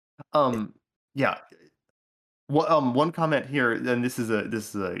 One comment here, and this is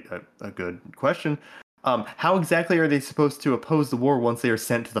a good question. How exactly are they supposed to oppose the war once they are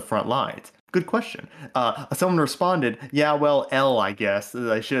sent to the front lines? Good question. Someone responded, I guess.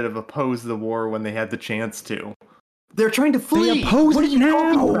 I should have opposed the war when they had the chance to. They're trying to flee. They oppose it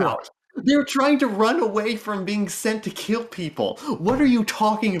now. They're trying to run away from being sent to kill people. What are you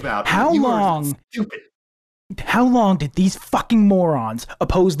talking about? How long? Stupid. long did these fucking morons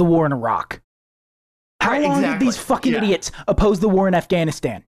oppose the war in Iraq? How long did these fucking idiots oppose the war in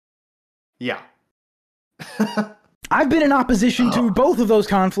Afghanistan? Yeah. I've been in opposition to both of those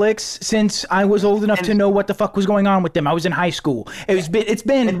conflicts since I was old enough to know what the fuck was going on with them. I was in high school. It's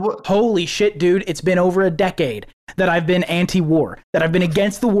been holy shit, dude. It's been over a decade that I've been anti-war, that I've been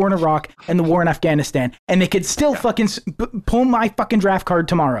against the war in Iraq and the war in Afghanistan, and they could still fucking pull my fucking draft card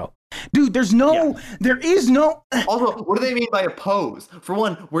tomorrow. Dude, there is no. Also, what do they mean by oppose? For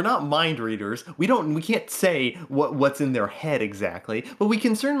one, we're not mind readers. We can't say what's in their head exactly, but we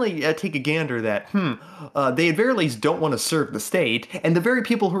can certainly take a gander that they at very least don't want to serve the state, and the very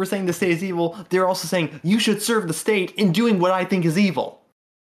people who are saying the state is evil, they're also saying you should serve the state in doing what I think is evil.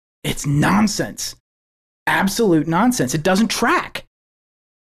 It's nonsense. Absolute nonsense. It doesn't track.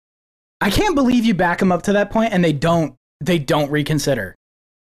 I can't believe you back them up to that point and they don't reconsider.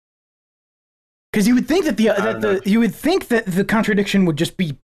 Because you would think that the contradiction would just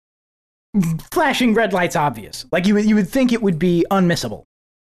be flashing red lights obvious. Like you would think it would be unmissable.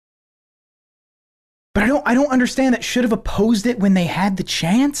 But I don't understand that should have opposed it when they had the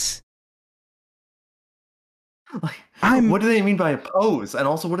chance. What do they mean by oppose? And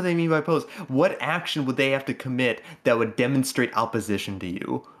also, what do they mean by oppose? What action would they have to commit that would demonstrate opposition to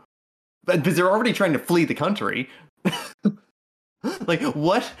you? Because they're already trying to flee the country. Like,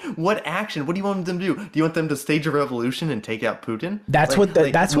 what action? What do you want them to do? Do you want them to stage a revolution and take out Putin? That's what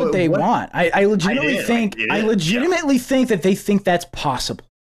they want. I legitimately think that they think that's possible.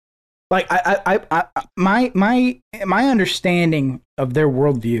 Like my understanding of their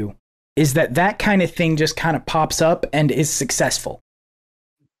worldview is that kind of thing just kind of pops up and is successful.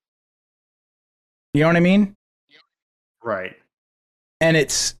 You know what I mean? Right. And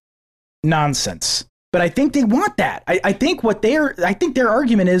it's nonsense. But I think they want that. I think their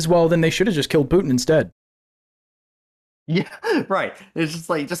argument is, well, then they should have just killed Putin instead. Yeah, right. It's just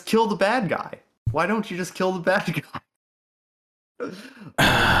like, just kill the bad guy. Why don't you just kill the bad guy? Oh,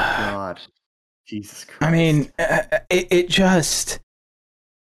 God. Jesus Christ. I mean, it just...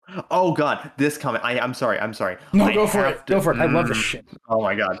 Oh, God. This comment. I'm sorry. No, go for it. Go for it. I love this shit. Oh,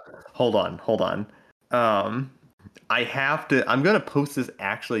 my God. Hold on. I'm going to post this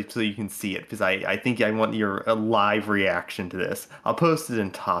actually so you can see it, because I think I want your live reaction to this. I'll post it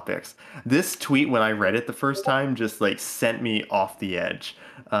in topics. This tweet, when I read it the first time, just like sent me off the edge.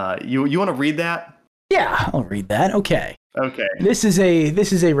 You want to read that? Yeah, I'll read that. Okay. Okay. This is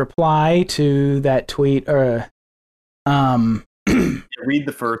a reply to that tweet. Read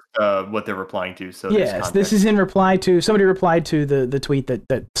the first what they're replying to. So yes, this is in reply to somebody replied to the tweet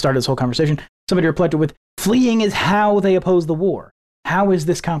that started this whole conversation. Somebody replied to it with, "Fleeing is how they oppose the war. How is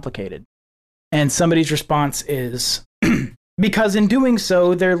this complicated?" And somebody's response is, "Because in doing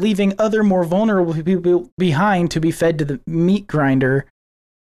so, they're leaving other more vulnerable people behind to be fed to the meat grinder.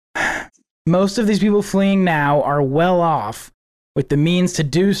 Most of these people fleeing now are well off with the means to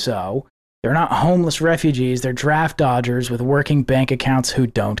do so. They're not homeless refugees. They're draft dodgers with working bank accounts who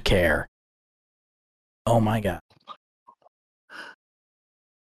don't care." Oh my God.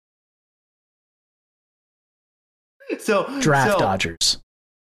 So draft dodgers.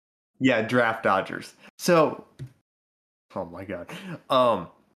 Yeah, draft dodgers. So, oh my God.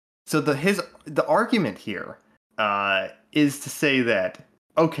 So the argument here is to say that,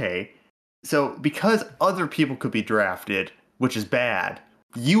 okay, so because other people could be drafted, which is bad,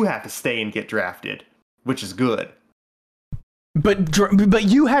 you have to stay and get drafted, which is good. But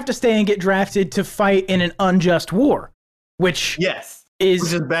you have to stay and get drafted to fight in an unjust war, which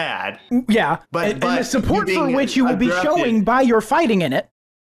which is bad. Yeah, but the support for which you will be showing by your fighting in it.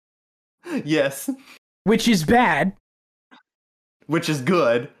 Yes. Which is bad. Which is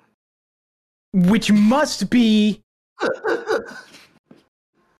good. Which must be.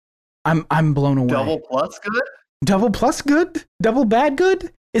 I'm blown away. Double plus good? Double plus good? Double bad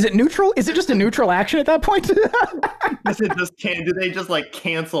good? Is it neutral? Is it just a neutral action at that point? Do they just like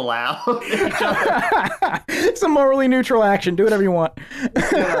cancel out each other? It's a morally neutral action. Do whatever you want.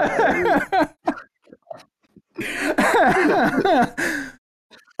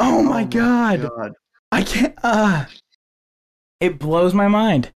 Oh my God. I can't. It blows my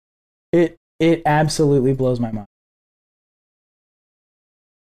mind. It absolutely blows my mind.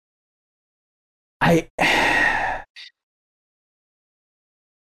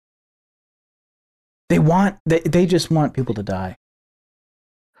 They just want people to die.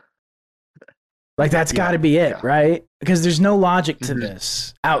 Like, that's got to be it, right? Because there's no logic to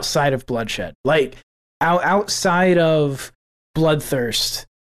this outside of bloodshed. Like, outside of bloodthirst,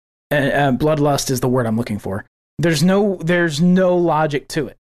 bloodlust is the word I'm looking for. There's no logic to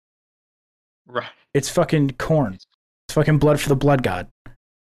it. Right. It's fucking corn. It's fucking blood for the blood god.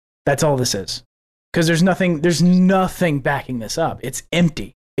 That's all this is. Because there's nothing backing this up. It's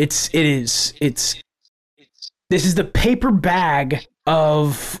empty. This is the paper bag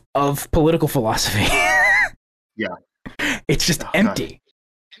of political philosophy. Yeah. It's just empty.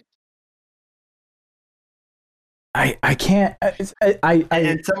 God. I can't.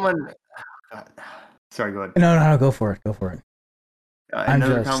 And someone. God. Sorry, go ahead. No, go for it.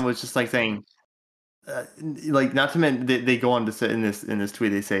 Another comment was just like saying, like, not to mention they go on to say in this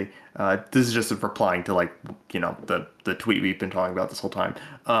tweet, they say this is just replying to, like, you know, the tweet we've been talking about this whole time.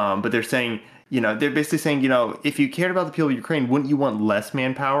 But they're saying, you know, they're basically saying, you know, if you cared about the people of Ukraine, wouldn't you want less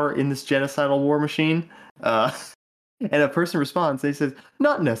manpower in this genocidal war machine? And a person responds, they says,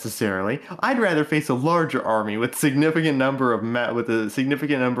 not necessarily. I'd rather face a larger army with a significant number of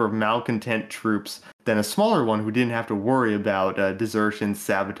malcontent troops than a smaller one who didn't have to worry about desertion,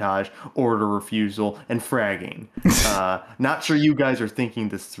 sabotage, order refusal, and fragging. Not sure you guys are thinking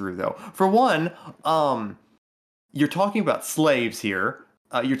this through, though. For one, you're talking about slaves here.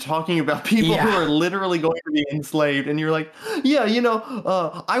 You're talking about people who are literally going to be enslaved, and you're like, yeah, you know,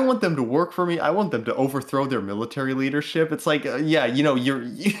 I want them to work for me. I want them to overthrow their military leadership. It's like, yeah, you know, you're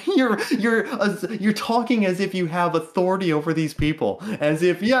talking as if you have authority over these people, as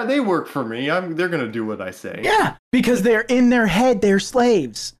if, yeah, they work for me. They're gonna do what I say. Yeah, because they're in their head, they're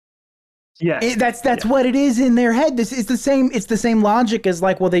slaves. Yeah, that's what it is in their head. It's the same logic as,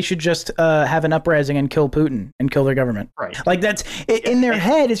 like, well, they should just have an uprising and kill Putin and kill their government. Right. Like, that's in their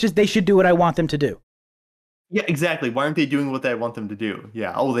head. It's just they should do what I want them to do. Yeah, exactly. Why aren't they doing what I want them to do?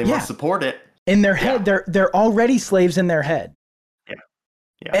 Yeah. Oh, they must support it. In their head, they're already slaves in their head. Yeah.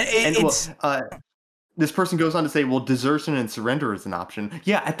 Yeah. This person goes on to say, well, desertion and surrender is an option.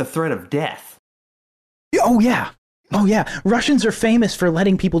 Yeah, at the threat of death. Oh yeah. Russians are famous for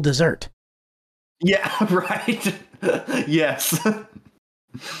letting people desert. Yeah, right. Yes.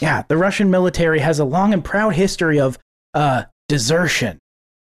 Yeah, the Russian military has a long and proud history of desertion.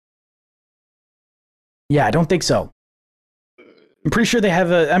 Yeah, I don't think so. I'm pretty sure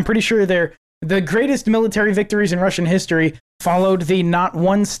the greatest military victories in Russian history followed the not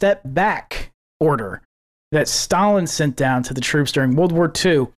one step back order that Stalin sent down to the troops during World War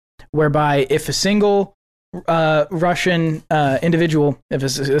II, whereby if a single Russian individual, if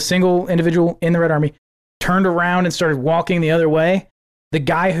a single individual in the Red Army turned around and started walking the other way, the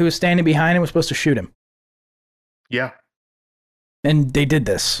guy who was standing behind him was supposed to shoot him. Yeah. And they did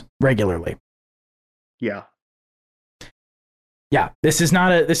this regularly. Yeah. Yeah.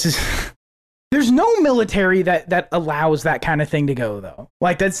 There's no military that allows that kind of thing to go, though.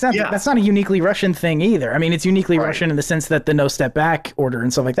 Like, that's not a uniquely Russian thing either. I mean, it's uniquely Russian in the sense that the no step back order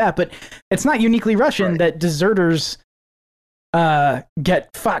and stuff like that, but it's not uniquely Russian that deserters get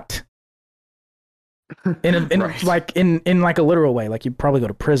fucked in a literal way. Like, you probably go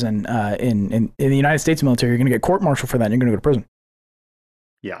to prison. In the United States military, you're going to get court-martialed for that, and you're going to go to prison.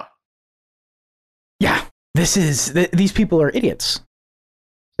 Yeah. Yeah. These people are idiots.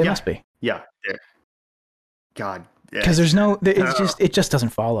 They must be. Yeah. God. Because it just doesn't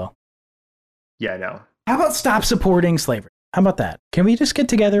follow. Yeah, I know. How about stop supporting slavery? How about that? Can we just get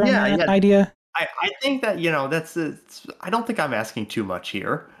together on that idea? I think that, you know, I don't think I'm asking too much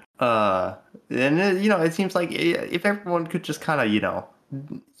here. And, you know, it seems like if everyone could just kind of, you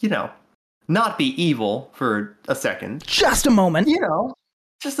know, not be evil for a second. Just a moment. You know,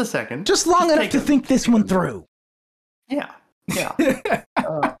 just a second. Just long enough to think this one through. Yeah. Yeah.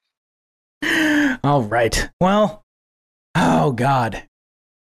 All right. Well, oh God,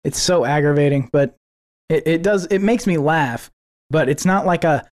 it's so aggravating, but it makes me laugh, but it's not like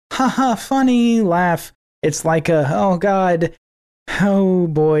a haha funny laugh. It's like a, oh God, oh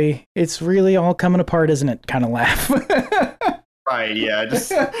boy, it's really all coming apart, isn't it? Kind of laugh. Right, yeah.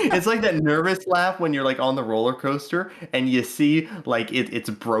 It's like that nervous laugh when you're, like, on the roller coaster and you see, like, it's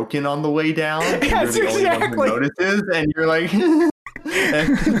broken on the way down. And yes, you're the only one who notices, and you're like,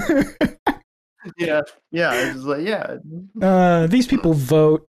 yeah. It's just like, yeah. These people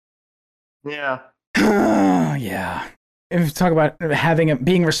vote. Yeah. Yeah. If you talk about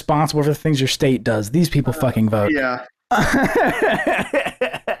being responsible for the things your state does, these people fucking vote. Yeah.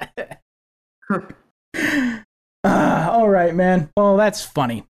 All right, man. Well, that's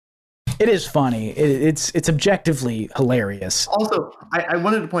funny. It is funny. It's objectively hilarious. Also, I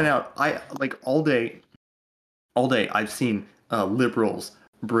wanted to point out, all day I've seen liberals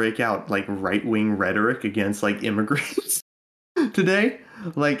break out, like, right-wing rhetoric against, like, immigrants today.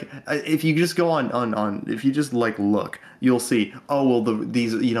 Like, if you just go on if you just, like, look, you'll see, oh, well,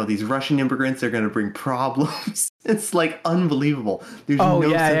 these Russian immigrants are going to bring problems. It's, like, unbelievable. There's no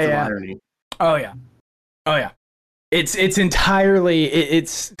sense of irony. Oh yeah. Oh yeah. It's entirely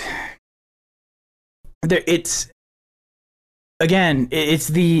it's again, it's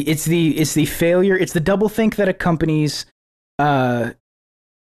the failure, it's the doublethink that accompanies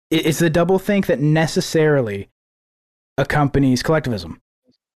it's the doublethink that necessarily accompanies collectivism.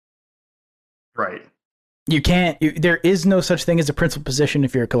 Right. There is no such thing as a principled position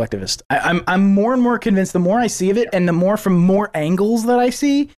if you're a collectivist. I'm more and more convinced the more I see of it, and the more from more angles that I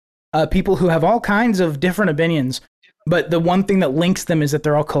see, people who have all kinds of different opinions, but the one thing that links them is that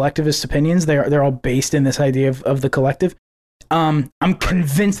they're all collectivist opinions. They're all based in this idea of the collective. I'm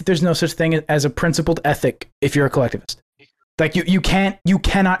convinced that there's no such thing as a principled ethic if you're a collectivist. Like you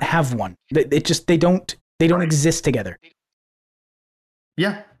cannot have one. They don't exist together.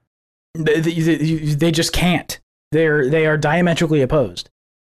 Yeah. They just can't. They are diametrically opposed.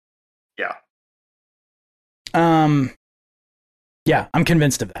 Yeah. Yeah, I'm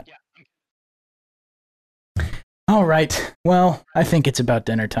convinced of that. All right. Well, I think it's about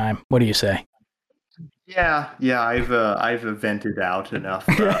dinner time. What do you say? Yeah. I've vented out enough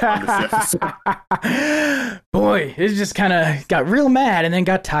on this episode. Boy, it just kind of got real mad and then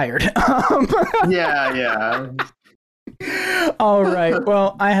got tired. Yeah. All right.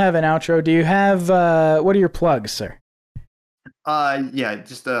 Well, I have an outro. Do you have what are your plugs, sir? Yeah,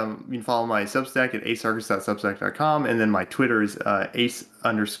 just you can follow my Substack at acearchist.substack.com, and then my Twitter is ace_archist.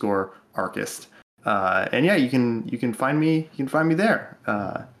 And yeah, you can find me there.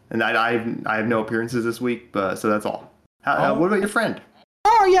 And I have no appearances this week, so that's all. What about your friend?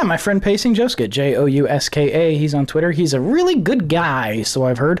 Oh yeah, my friend Pacing Jouska, Jouska. He's on Twitter. He's a really good guy, so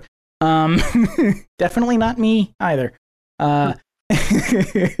I've heard. Definitely not me either. No,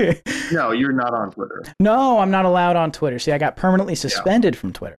 you're not on Twitter. No, I'm not allowed on Twitter. See, I got permanently suspended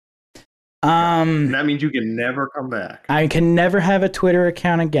from Twitter. That means you can never come back. I can never have a Twitter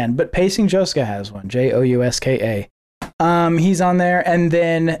account again, but Pacing Jouska has one, Jouska. He's on there, and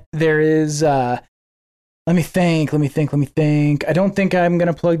then there is let me think. I don't think I'm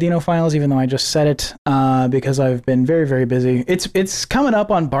gonna plug Dino Files, even though I just said it, because I've been very, very busy. It's coming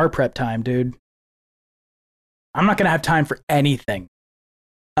up on bar prep time, dude. I'm not gonna have time for anything.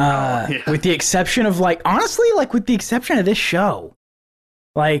 With the exception of honestly, with the exception of this show.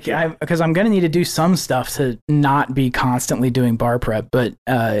 Because I'm going to need to do some stuff to not be constantly doing bar prep, but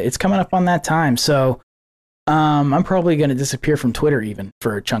it's coming up on that time. So I'm probably going to disappear from Twitter even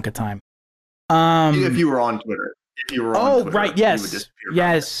for a chunk of time. If you were on Twitter. Twitter, right. Yes.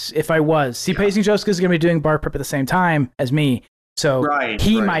 Yes, if I was. See, Pacing Jouska is going to be doing bar prep at the same time as me. So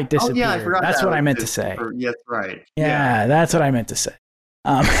he might disappear. Oh, yeah, I forgot that's what I meant to say. Yes, right. Yeah, that's what I meant to say.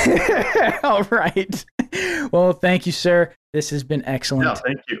 All right. Well, thank you, sir. This has been excellent. No,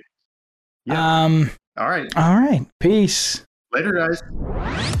 thank you. Yeah. All right. Peace. Later, guys.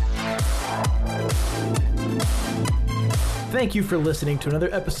 Thank you for listening to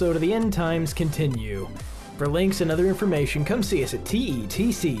another episode of The End Times Continue. For links and other information, come see us at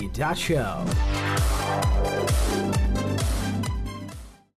TETC.show.